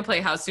Smiths, we're going to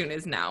play How Soon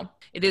Is Now.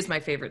 It is my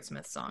favorite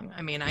Smiths song.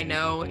 I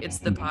know it's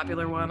the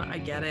popular one. I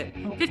get it.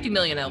 50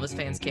 million Elvis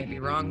fans can't be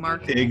wrong,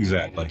 Mark.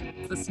 Exactly.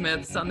 It's the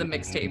Smiths on the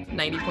Mixtape,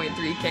 90.3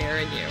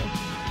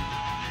 KRNU.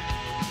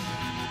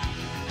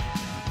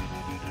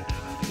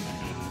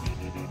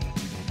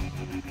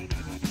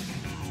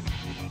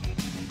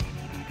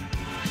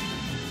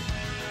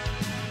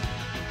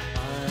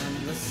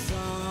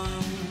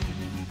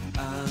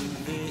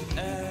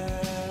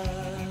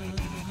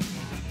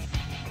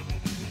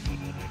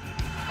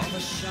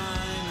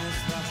 Shyness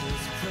that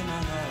is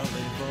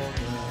criminally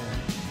vulgar.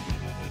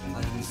 I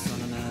am son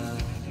of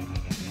man.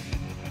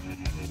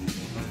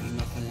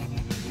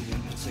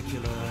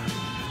 particular.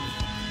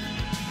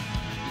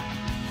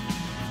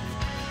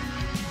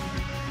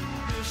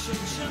 You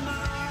shut your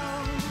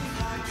mouth,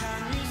 how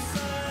can you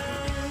say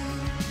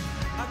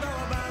I go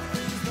about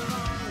things the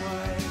wrong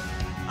way?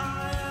 I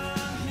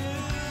am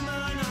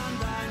human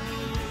and I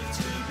need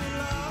to be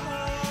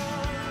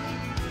loved,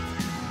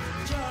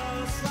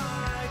 just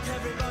like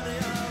everybody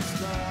else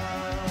does.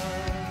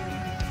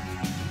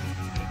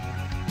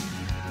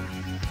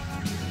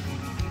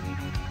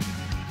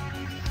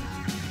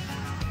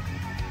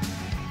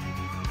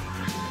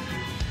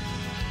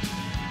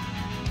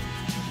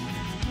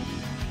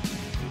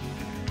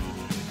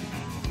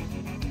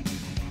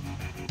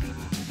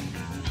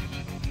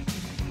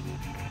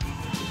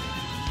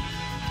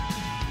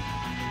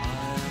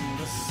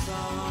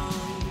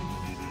 Sun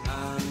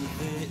and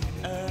the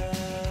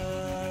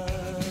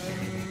air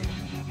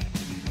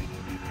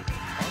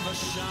of a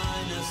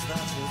shyness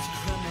that is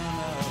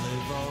criminally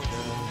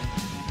vulgar.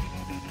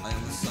 I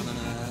am the sun and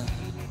air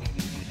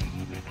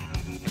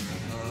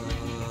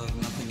of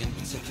nothing in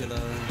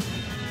particular.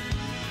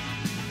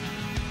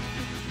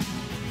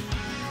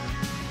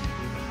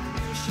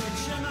 You shut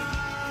your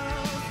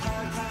mouth,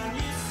 how can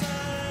you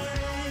say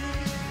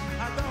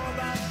I go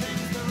about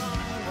things the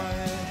wrong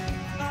way?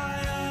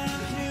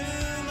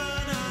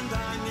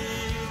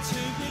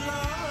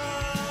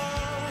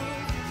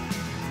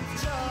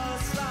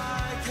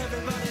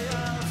 Everybody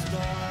else does.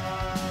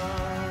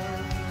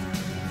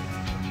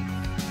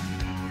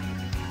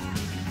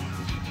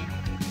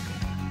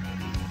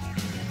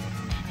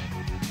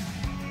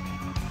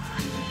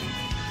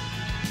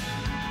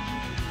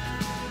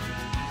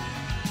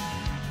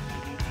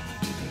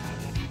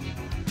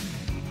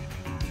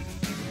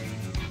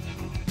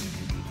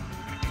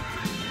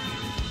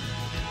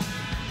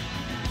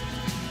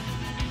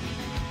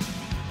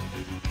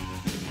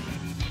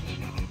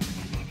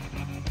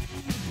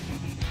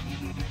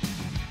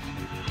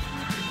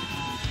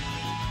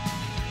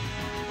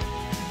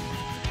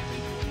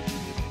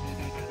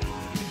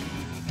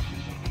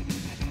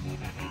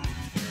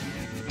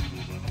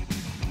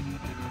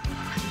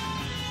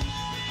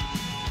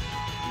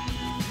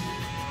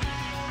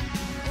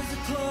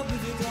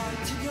 If you'd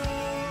like to go,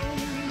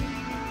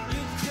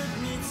 you could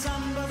meet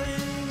somebody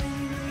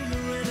who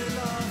really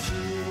loves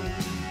you.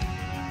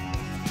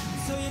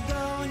 So you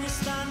go and you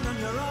stand on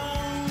your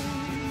own,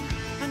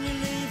 and you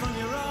leave on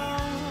your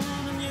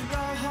own, and you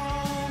go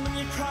home and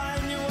you cry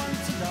and you want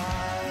to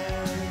die.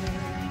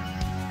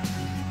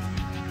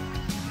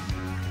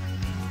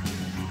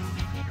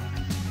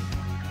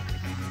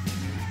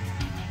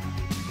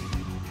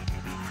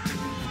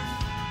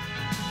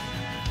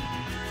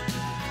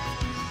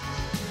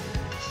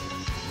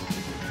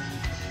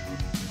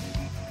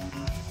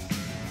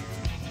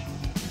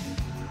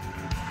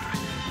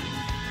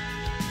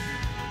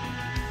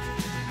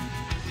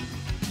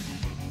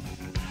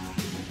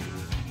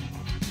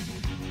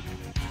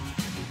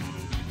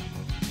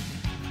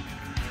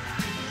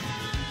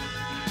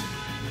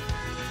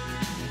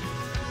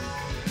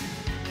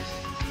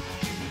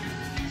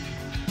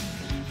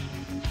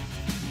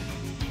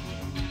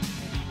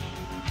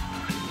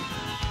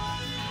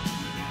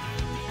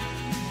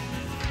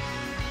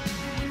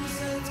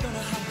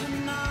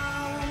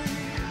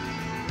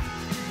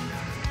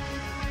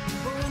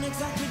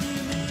 Exactly do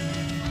you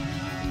mean?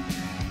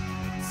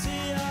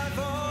 See, I've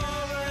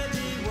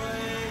already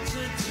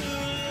waited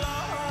too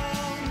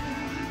long,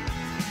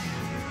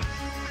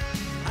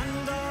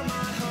 and all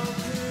my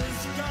hope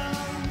is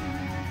gone.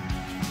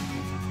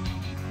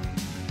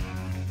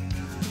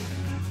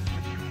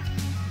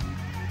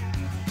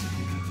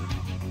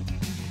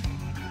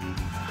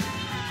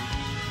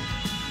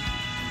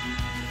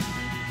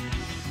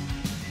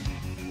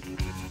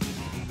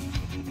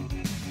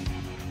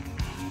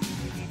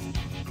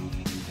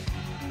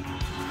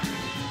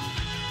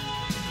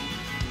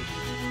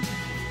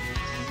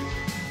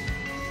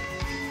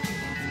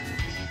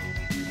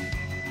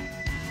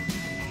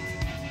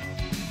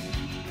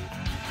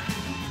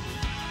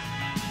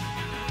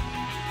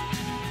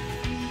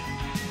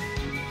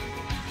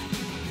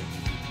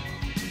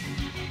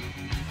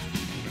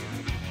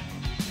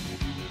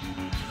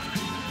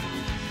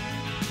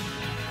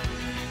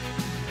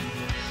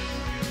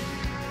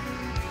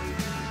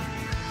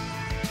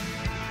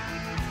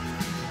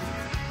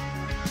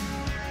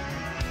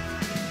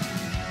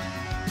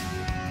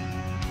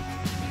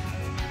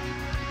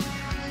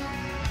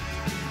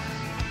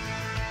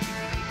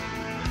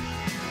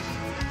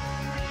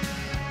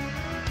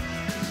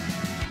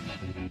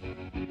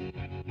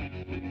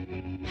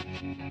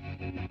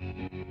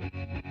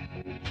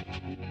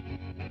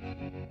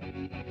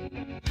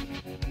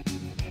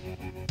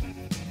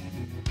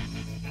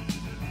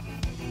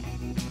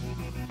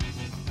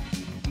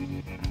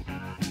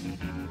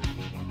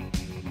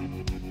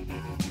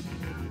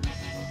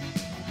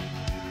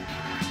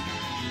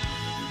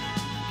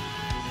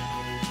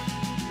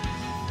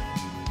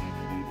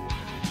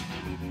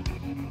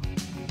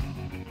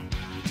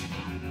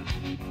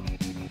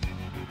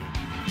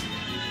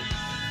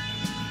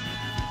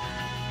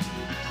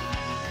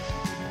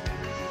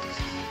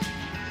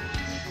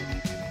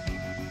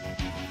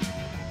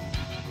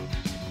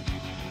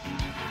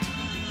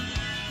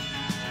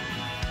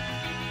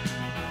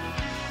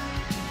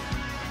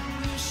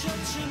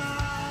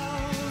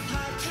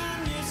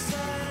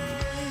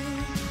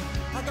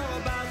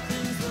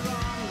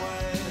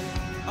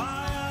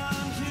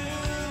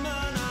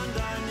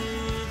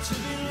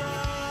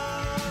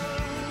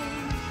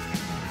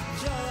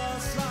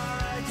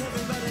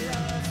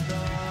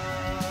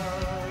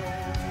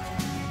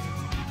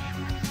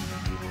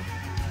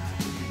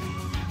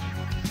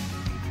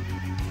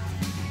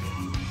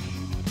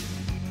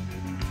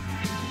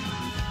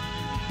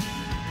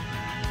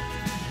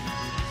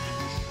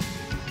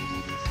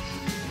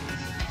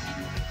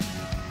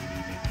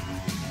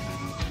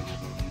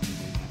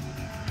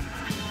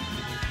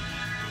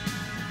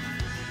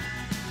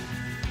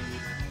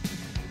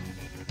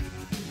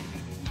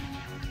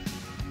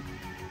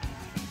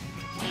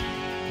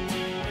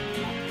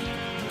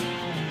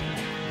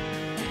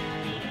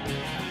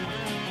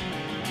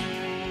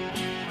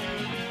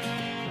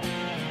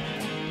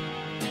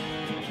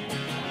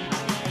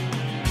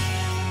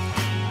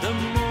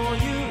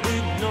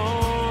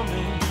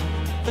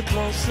 the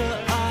closer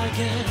I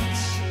get.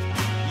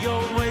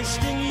 You're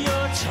wasting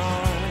your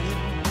time.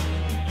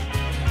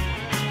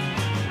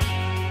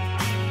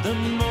 The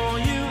more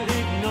you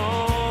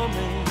ignore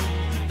me,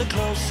 the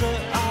closer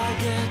I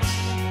get.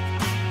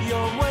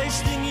 You're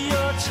wasting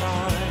your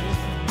time.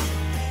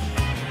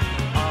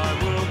 I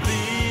will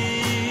be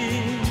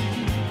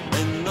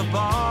in the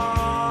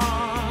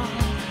bar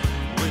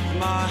with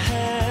my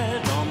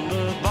head on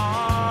the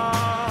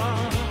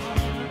bar.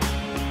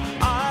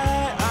 I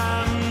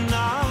am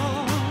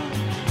now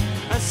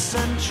a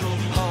central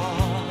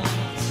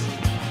part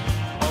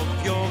of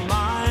your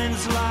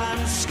mind's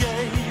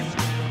landscape,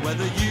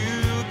 whether you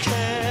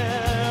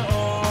care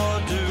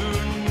or do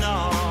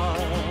not.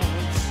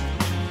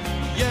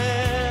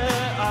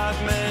 Yeah,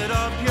 I've made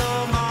up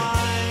your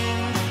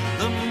mind.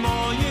 The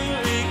more you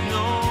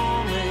ignore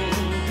me,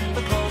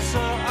 the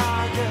closer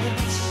I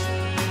get.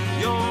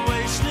 You're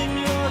wasting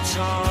your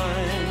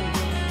time.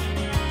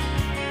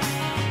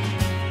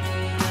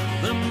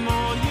 The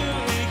more you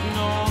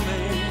ignore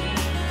me,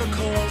 the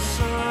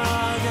closer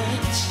I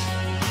get.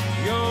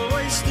 You're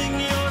wasting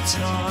your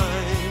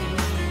time.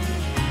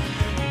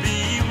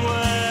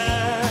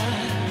 Beware,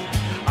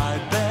 I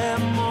bear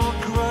more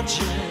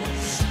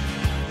grudges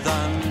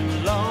than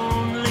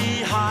lonely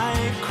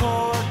high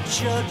court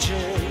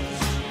judges.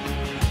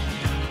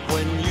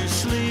 When you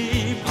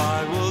sleep,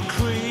 I will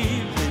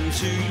creep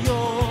into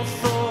your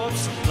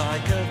thoughts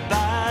like a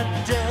bad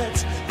debt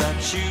that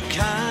you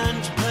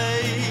can't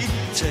pay.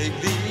 Take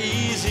the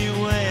easy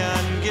way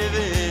and give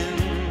in.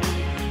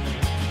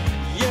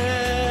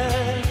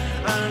 Yeah,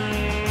 and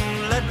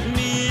let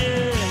me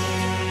in.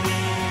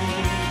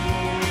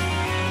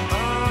 Oh,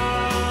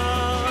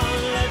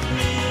 let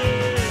me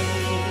in.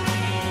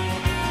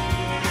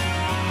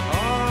 Oh,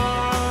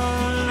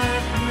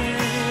 let me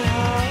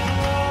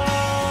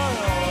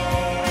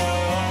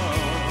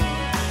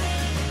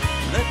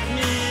let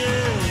me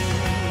in.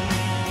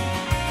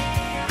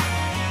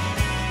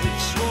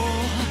 It's war,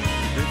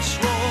 it's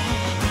war,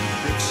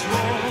 it's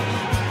war,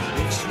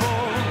 it's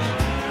war,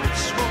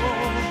 it's war,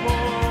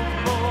 war,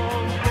 war,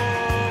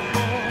 war,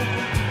 war.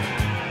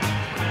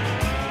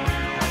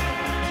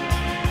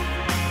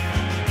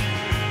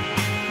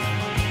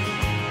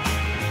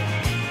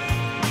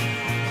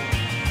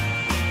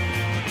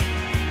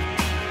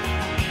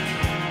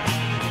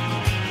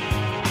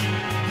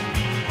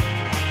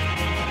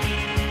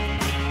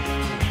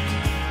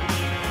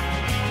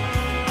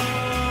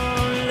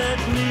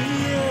 Let me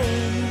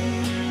in.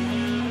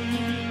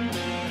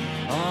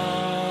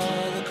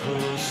 The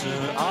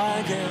closer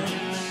I get.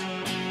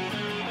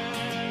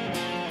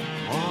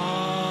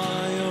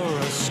 You're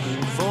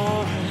asking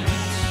for it.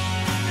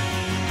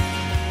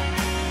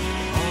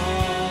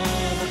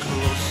 The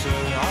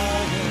closer I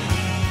get.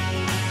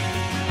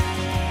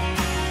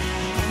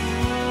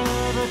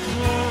 The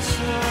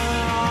closer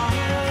I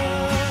get.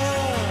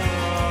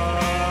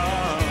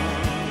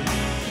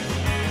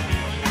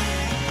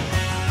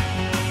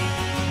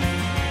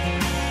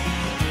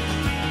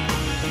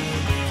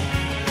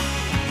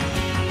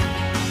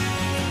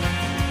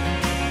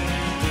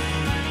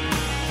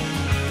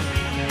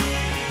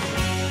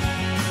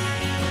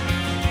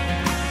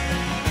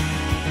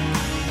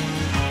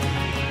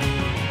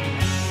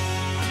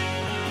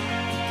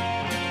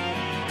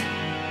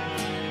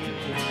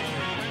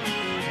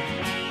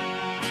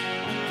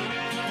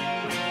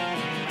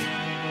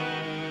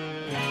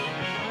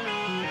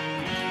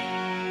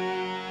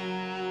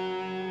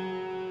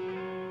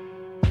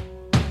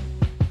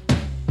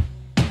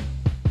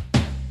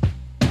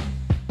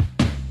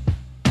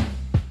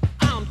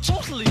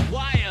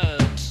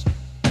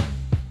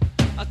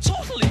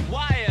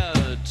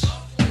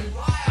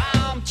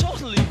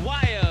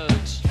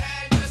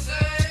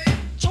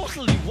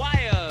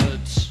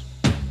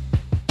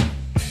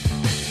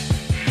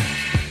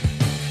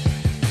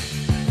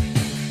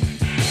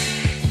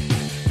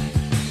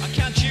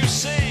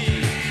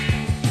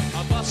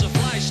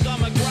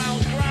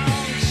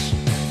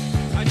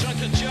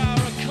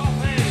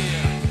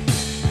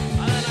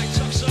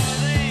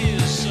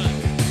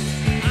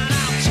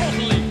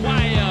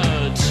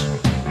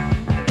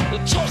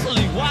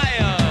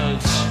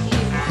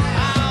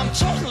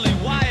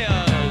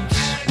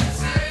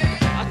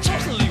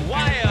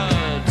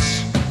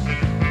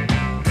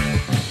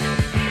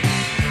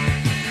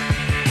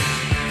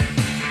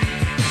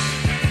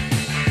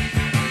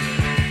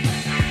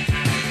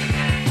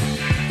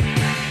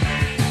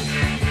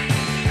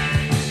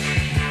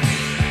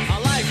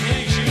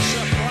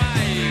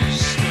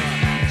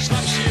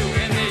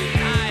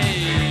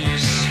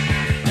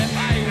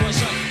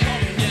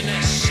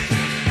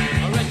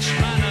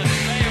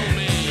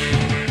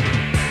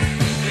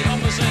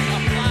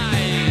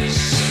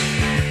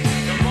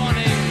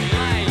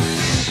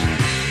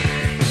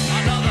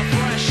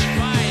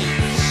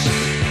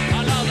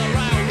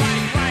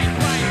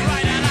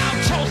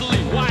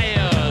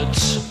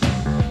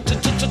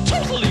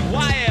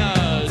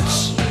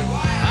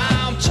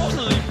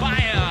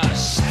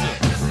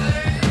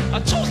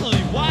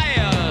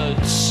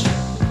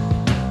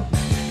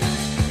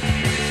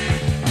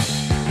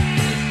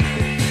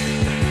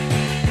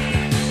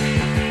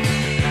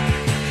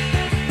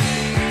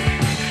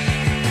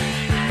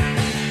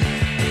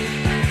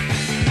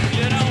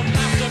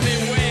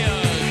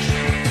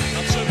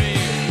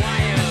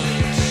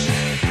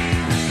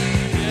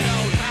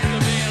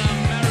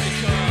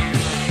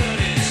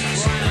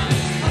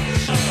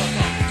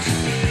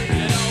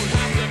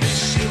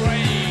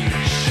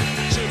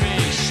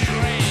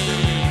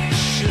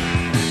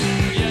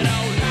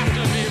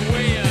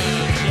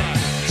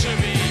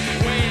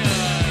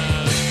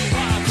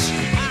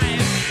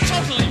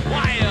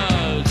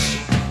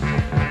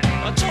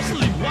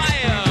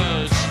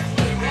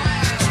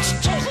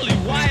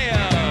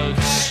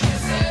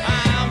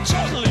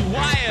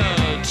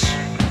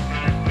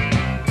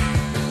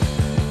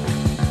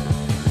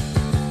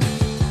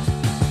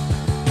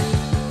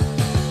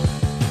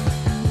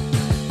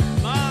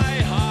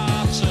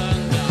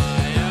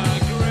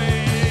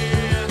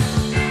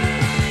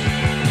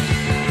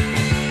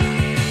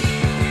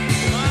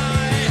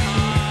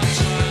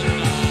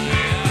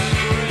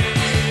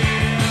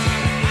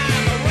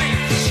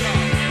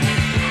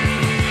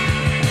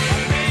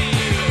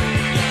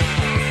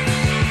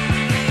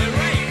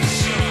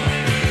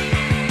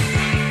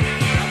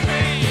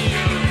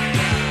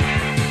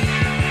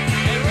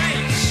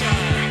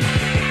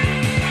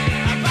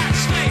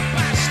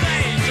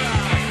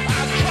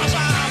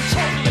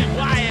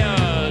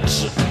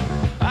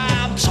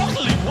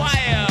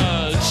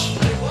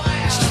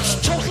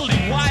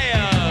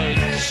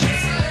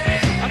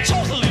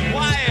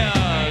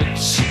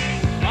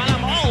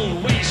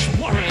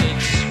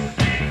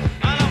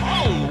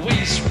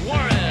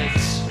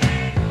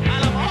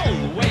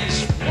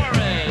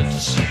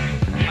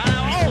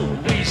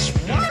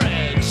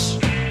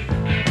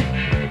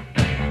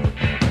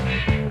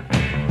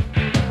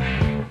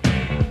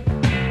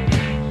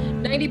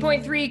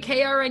 90.3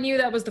 KRNU,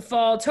 that was The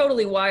Fall,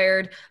 Totally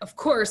Wired. Of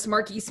course,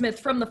 Mark E. Smith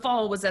from The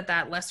Fall was at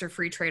that Lesser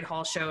Free Trade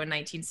Hall show in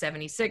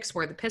 1976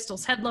 where the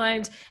Pistols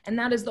headlined, and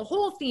that is the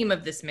whole theme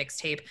of this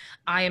mixtape.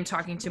 I am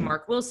talking to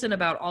Marc Wilson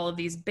about all of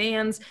these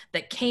bands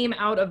that came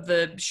out of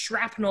the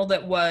shrapnel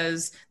that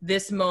was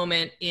this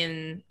moment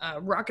in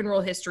rock and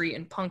roll history,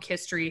 in punk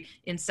history,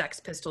 in Sex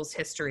Pistols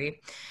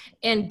history.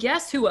 And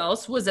guess who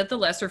else was at the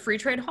Lesser Free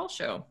Trade Hall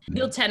show?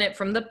 Neil Tennant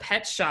from the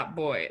Pet Shop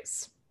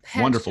Boys.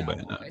 Wonderful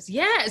band.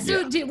 Yeah.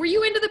 So were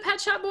you into the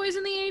Pet Shop Boys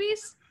in the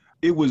 80s?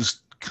 It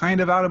was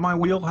kind of out of my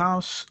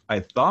wheelhouse,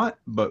 I thought,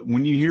 but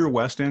when you hear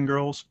West End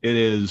Girls,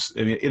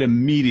 it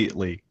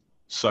immediately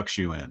sucks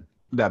you in.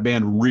 That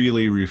band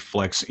really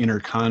reflects inner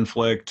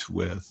conflict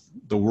with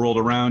the world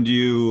around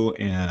you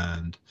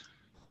and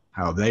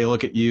how they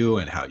look at you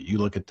and how you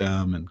look at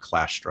them, and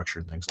class structure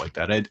and things like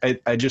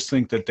that. I just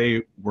think that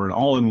they were an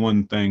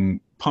all-in-one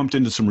thing pumped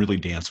into some really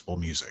danceable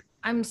music.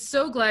 I'm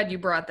so glad you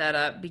brought that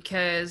up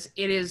because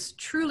it is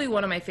truly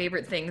one of my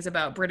favorite things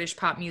about British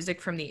pop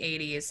music from the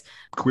 80s.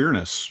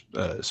 Queerness,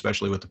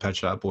 especially with the Pet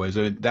Shop Boys,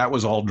 that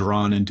was all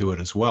drawn into it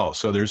as well.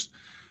 So there's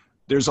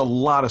a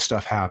lot of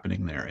stuff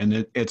happening there,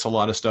 and it's a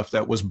lot of stuff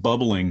that was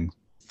bubbling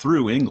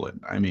through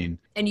England. I mean,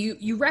 and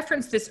you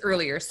referenced this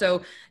earlier.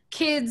 So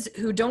kids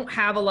who don't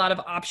have a lot of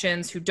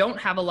options, who don't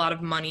have a lot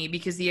of money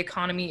because the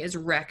economy is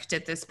wrecked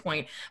at this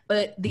point,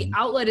 but the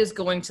outlet is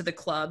going to the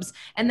clubs.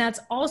 And that's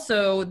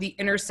also the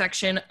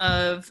intersection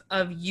of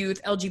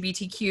youth,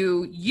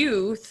 LGBTQ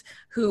youth,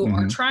 who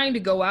are trying to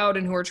go out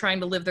and who are trying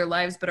to live their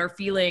lives, but are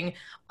feeling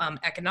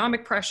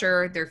economic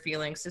pressure, they're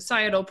feeling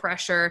societal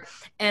pressure.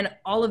 And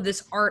all of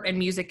this art and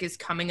music is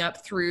coming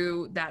up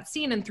through that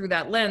scene and through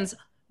that lens,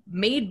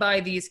 made by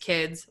these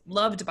kids,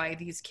 loved by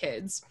these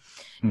kids.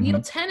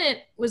 Neil Tennant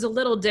was a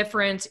little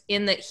different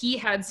in that he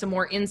had some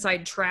more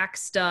inside track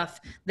stuff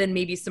than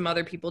maybe some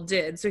other people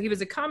did. So he was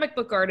a comic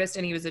book artist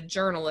and he was a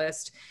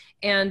journalist.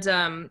 And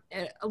a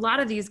lot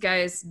of these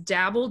guys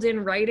dabbled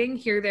in writing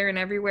here, there, and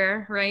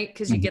everywhere, right?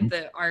 Because you get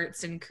the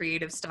arts and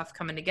creative stuff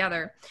coming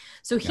together.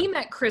 So he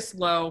met Chris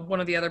Lowe, one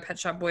of the other Pet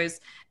Shop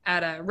Boys,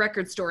 at a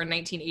record store in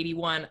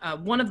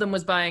 1981. One of them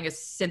was buying a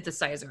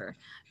synthesizer.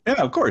 Yeah,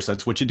 of course.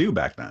 That's what you do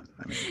back then.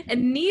 I mean,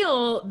 and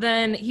Neil,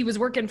 then he was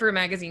working for a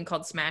magazine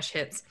called Smash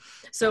Hits.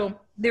 So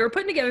they were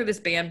putting together this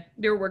band.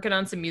 They were working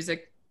on some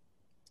music.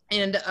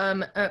 And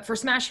for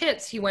Smash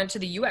Hits, he went to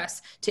the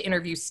U.S. to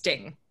interview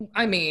Sting.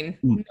 I mean,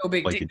 no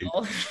big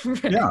deal.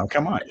 Right? Yeah,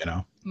 come on,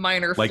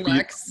 Minor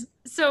flex.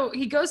 So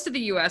he goes to the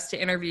U.S.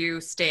 to interview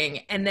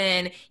Sting, and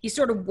then he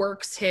sort of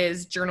works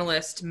his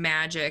journalist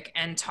magic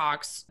and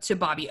talks to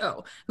Bobby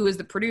O, who is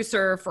the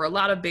producer for a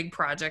lot of big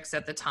projects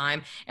at the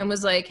time, and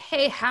was like,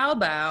 hey, how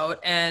about,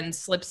 and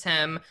slips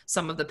him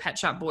some of the Pet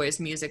Shop Boys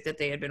music that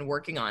they had been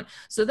working on.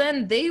 So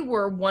then they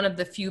were one of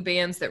the few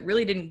bands that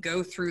really didn't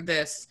go through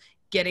this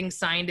getting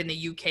signed in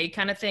the UK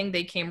kind of thing.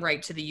 They came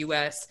right to the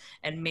US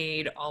and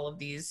made all of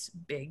these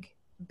big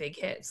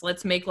hits.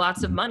 Let's make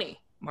lots of money,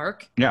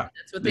 Mark. Yeah,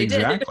 that's what they did.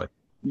 Exactly.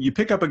 You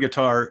pick up a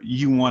guitar,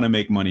 you want to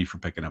make money for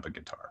picking up a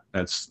guitar.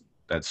 That's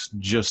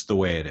just the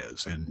way it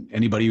is. And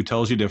anybody who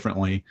tells you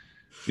differently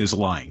is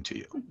lying to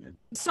you.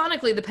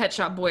 Sonically, the Pet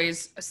Shop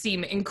Boys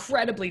seem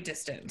incredibly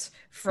distant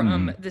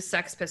from the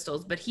Sex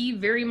Pistols, but he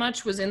very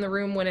much was in the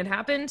room when it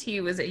happened.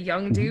 He was a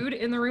young dude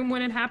in the room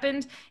when it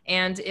happened,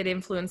 and it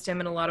influenced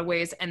him in a lot of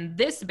ways. And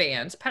this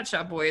band, Pet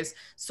Shop Boys,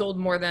 sold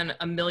more than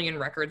 1 million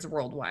records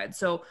worldwide.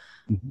 So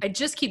I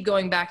just keep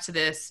going back to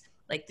this,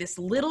 like this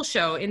little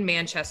show in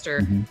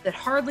Manchester that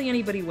hardly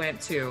anybody went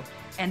to,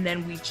 and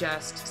then we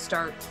just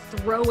start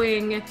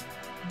throwing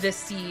the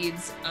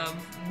seeds of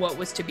what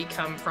was to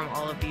become from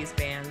all of these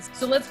bands.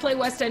 So let's play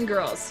West End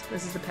Girls.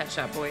 This is the Pet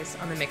Shop Boys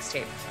on the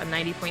Mixtape on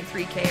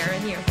 90.3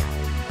 KRNU.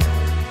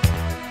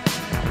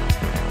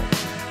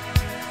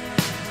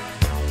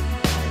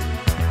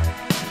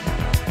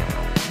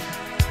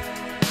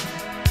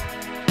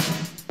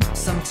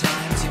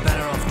 Sometimes you're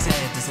better off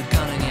dead. There's a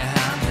gun in your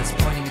hand that's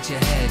pointing at your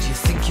head. You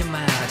think you're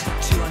mad,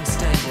 too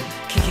unstable,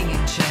 kicking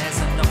in chairs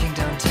and knocking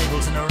down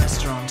tables in a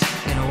restaurant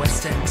in a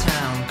West End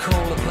town.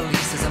 Call the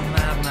police, there's a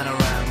madman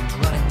around,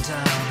 running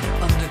down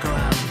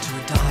underground to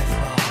a dive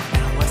bar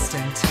in a West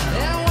End town.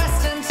 In a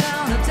West End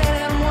town, a dead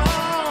end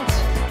world,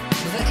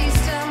 with the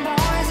East End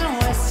boys and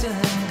West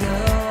End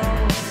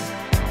girls.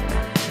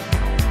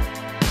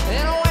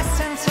 In a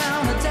West End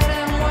town, a dead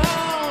end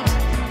world,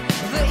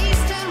 with the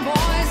East End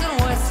boys and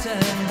West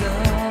End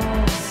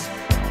girls.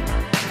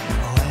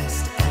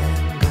 West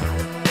End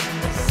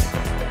girls.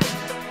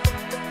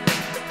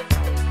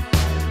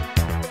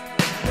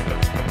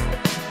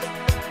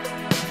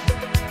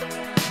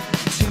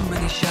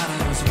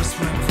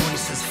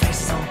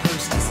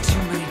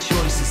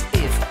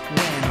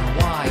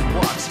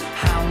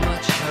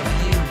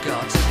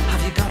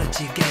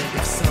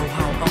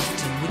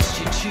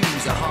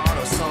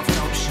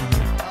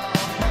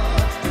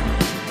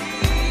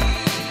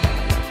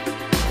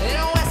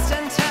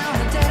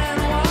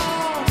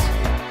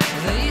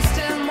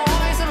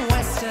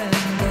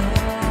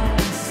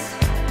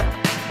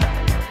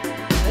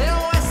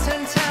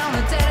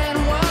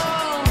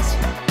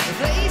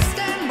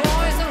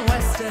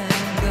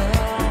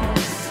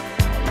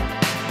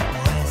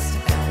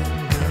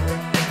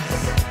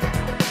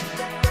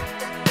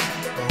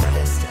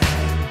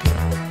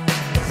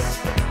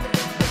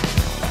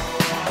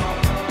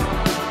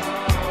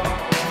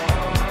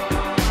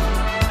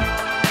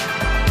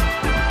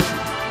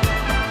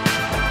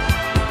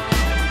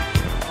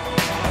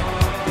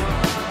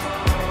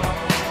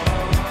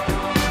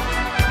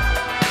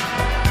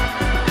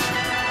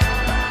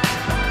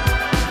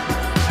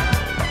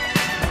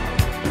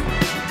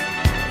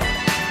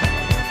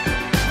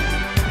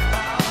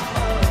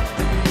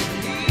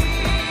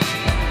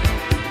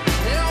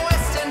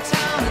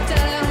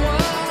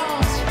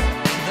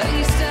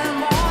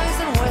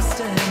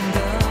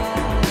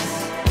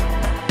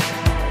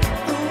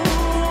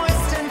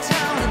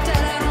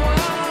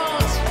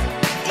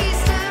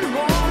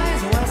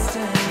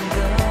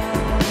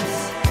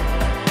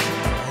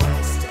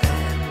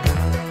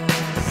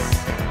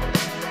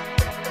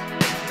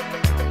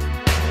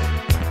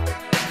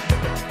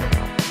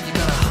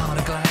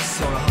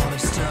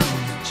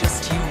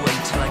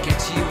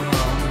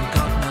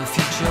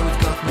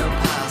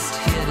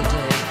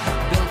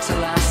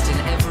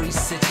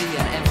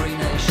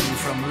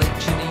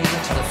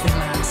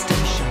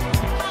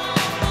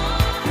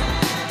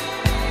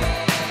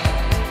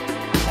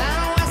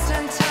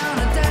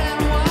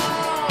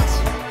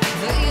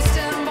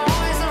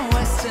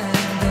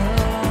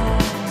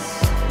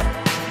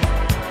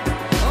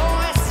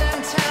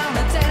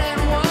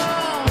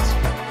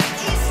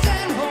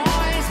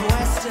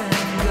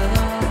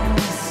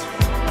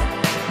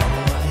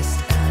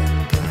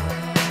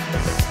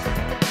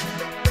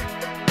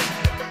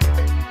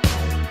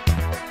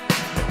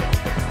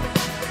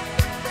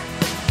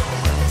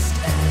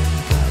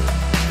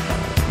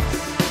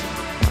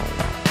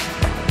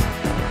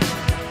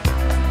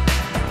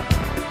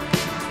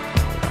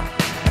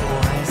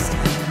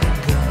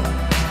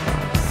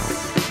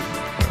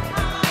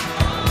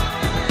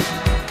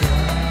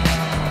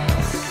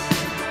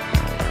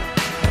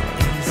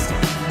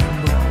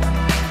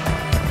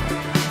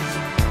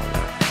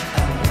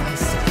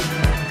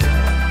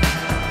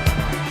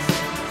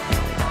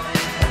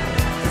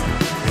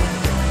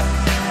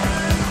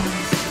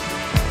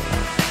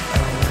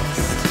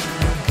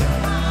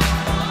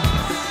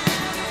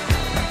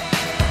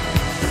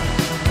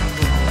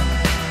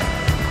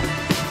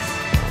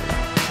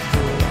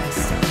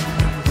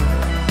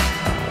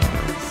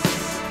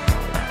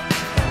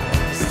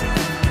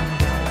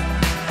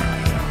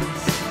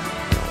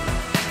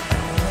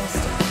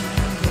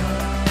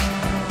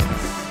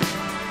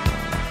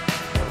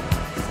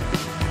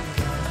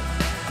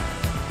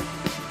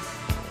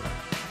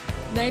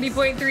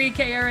 90.3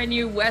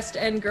 KRNU West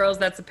End Girls.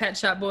 That's the Pet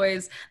Shop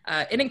Boys,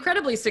 an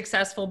incredibly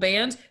successful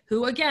band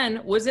who,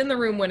 again, was in the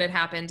room when it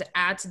happened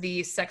at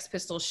the Sex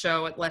Pistols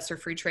show at Lesser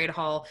Free Trade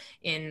Hall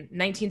in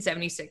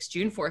 1976,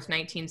 June 4th,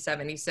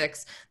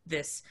 1976.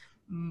 This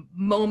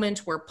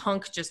moment where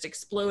punk just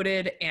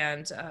exploded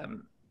and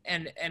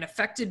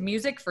affected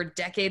music for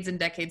decades and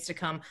decades to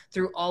come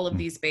through all of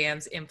these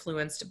bands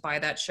influenced by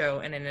that show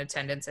and in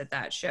attendance at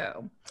that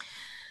show.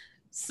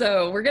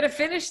 So we're going to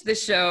finish the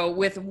show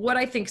with what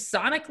I think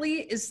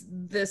sonically is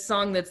the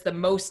song that's the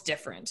most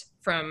different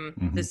from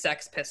the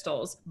Sex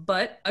Pistols.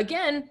 But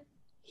again,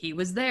 he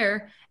was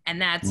there,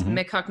 and that's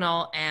Mick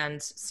Hucknall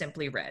and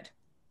Simply Red.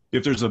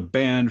 If there's a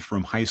band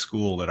from high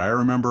school that I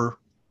remember,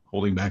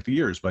 Holding Back the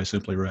Years by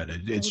Simply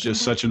Red. It's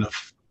just such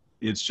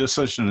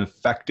an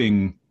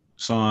affecting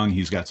song.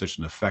 He's got such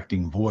an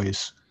affecting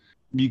voice.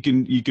 You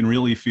can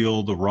really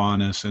feel the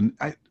rawness, and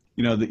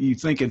that you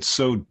think it's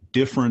so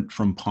different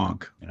from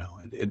punk.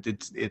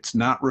 It's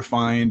not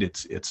refined.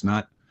 It's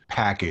not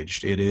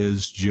packaged. It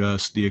is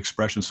just the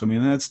expression. So I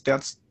mean, that's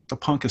the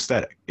punk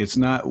aesthetic. It's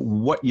not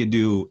what you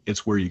do.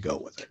 It's where you go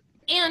with it.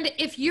 And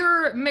if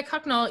you're Mick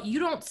Hucknall, you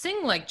don't sing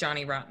like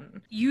Johnny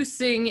Rotten. You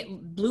sing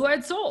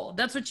Blue-Eyed Soul.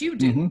 That's what you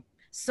do.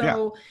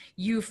 So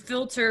you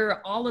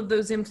filter all of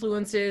those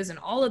influences and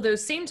all of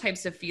those same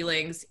types of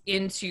feelings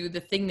into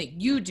the thing that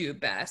you do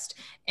best.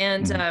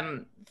 And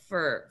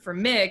for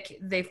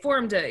Mick,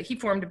 he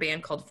formed a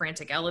band called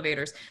Frantic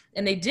Elevators,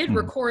 and they did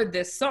record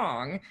this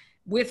song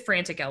with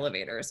Frantic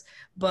Elevators.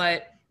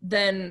 But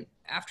then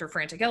after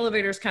Frantic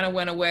Elevators kind of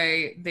went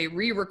away, they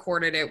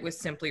re-recorded it with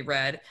Simply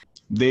Red.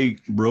 They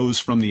rose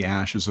from the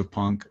ashes of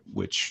punk,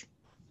 which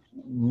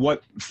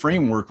what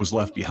framework was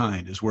left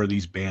behind is where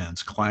these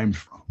bands climbed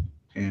from.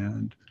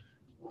 And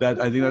that,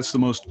 I think that's the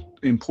most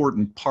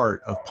important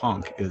part of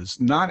punk,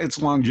 is not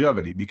its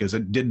longevity, because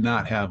it did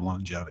not have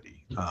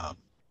longevity.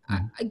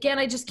 Again,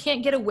 I just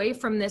can't get away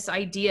from this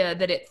idea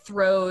that it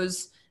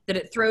throws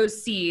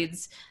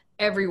seeds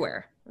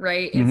everywhere,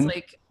 right?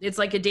 It's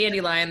like a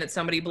dandelion that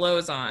somebody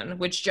blows on,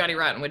 which Johnny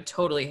Rotten would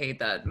totally hate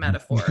that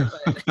metaphor.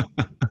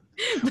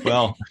 But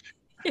well,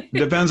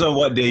 depends on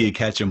what day you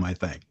catch them, I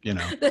think,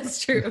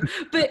 That's true.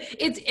 But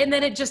and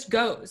then it just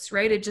goes,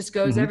 right? It just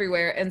goes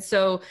everywhere. And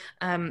so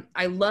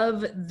I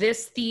love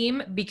this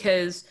theme,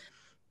 because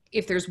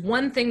if there's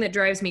one thing that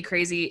drives me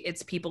crazy,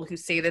 it's people who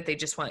say that they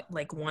just want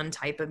like one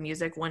type of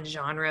music, one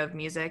genre of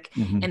music,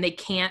 and they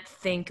can't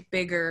think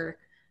bigger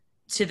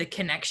to the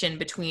connection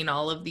between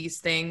all of these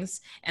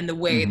things, and the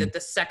way that the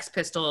Sex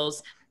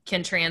Pistols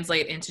can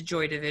translate into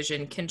Joy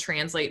Division, can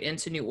translate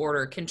into New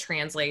Order, can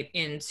translate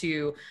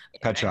into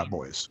Pet Shop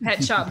Boys.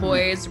 Pet Shop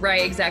Boys,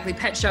 right, exactly.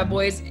 Pet Shop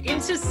Boys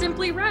into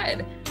Simply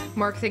Red.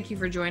 Mark, thank you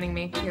for joining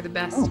me. You're the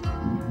best.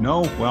 Oh,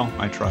 no, well,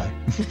 I try.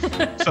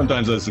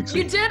 Sometimes I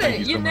succeed. You did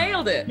it. You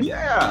nailed it.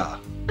 Yeah.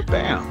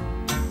 Bam.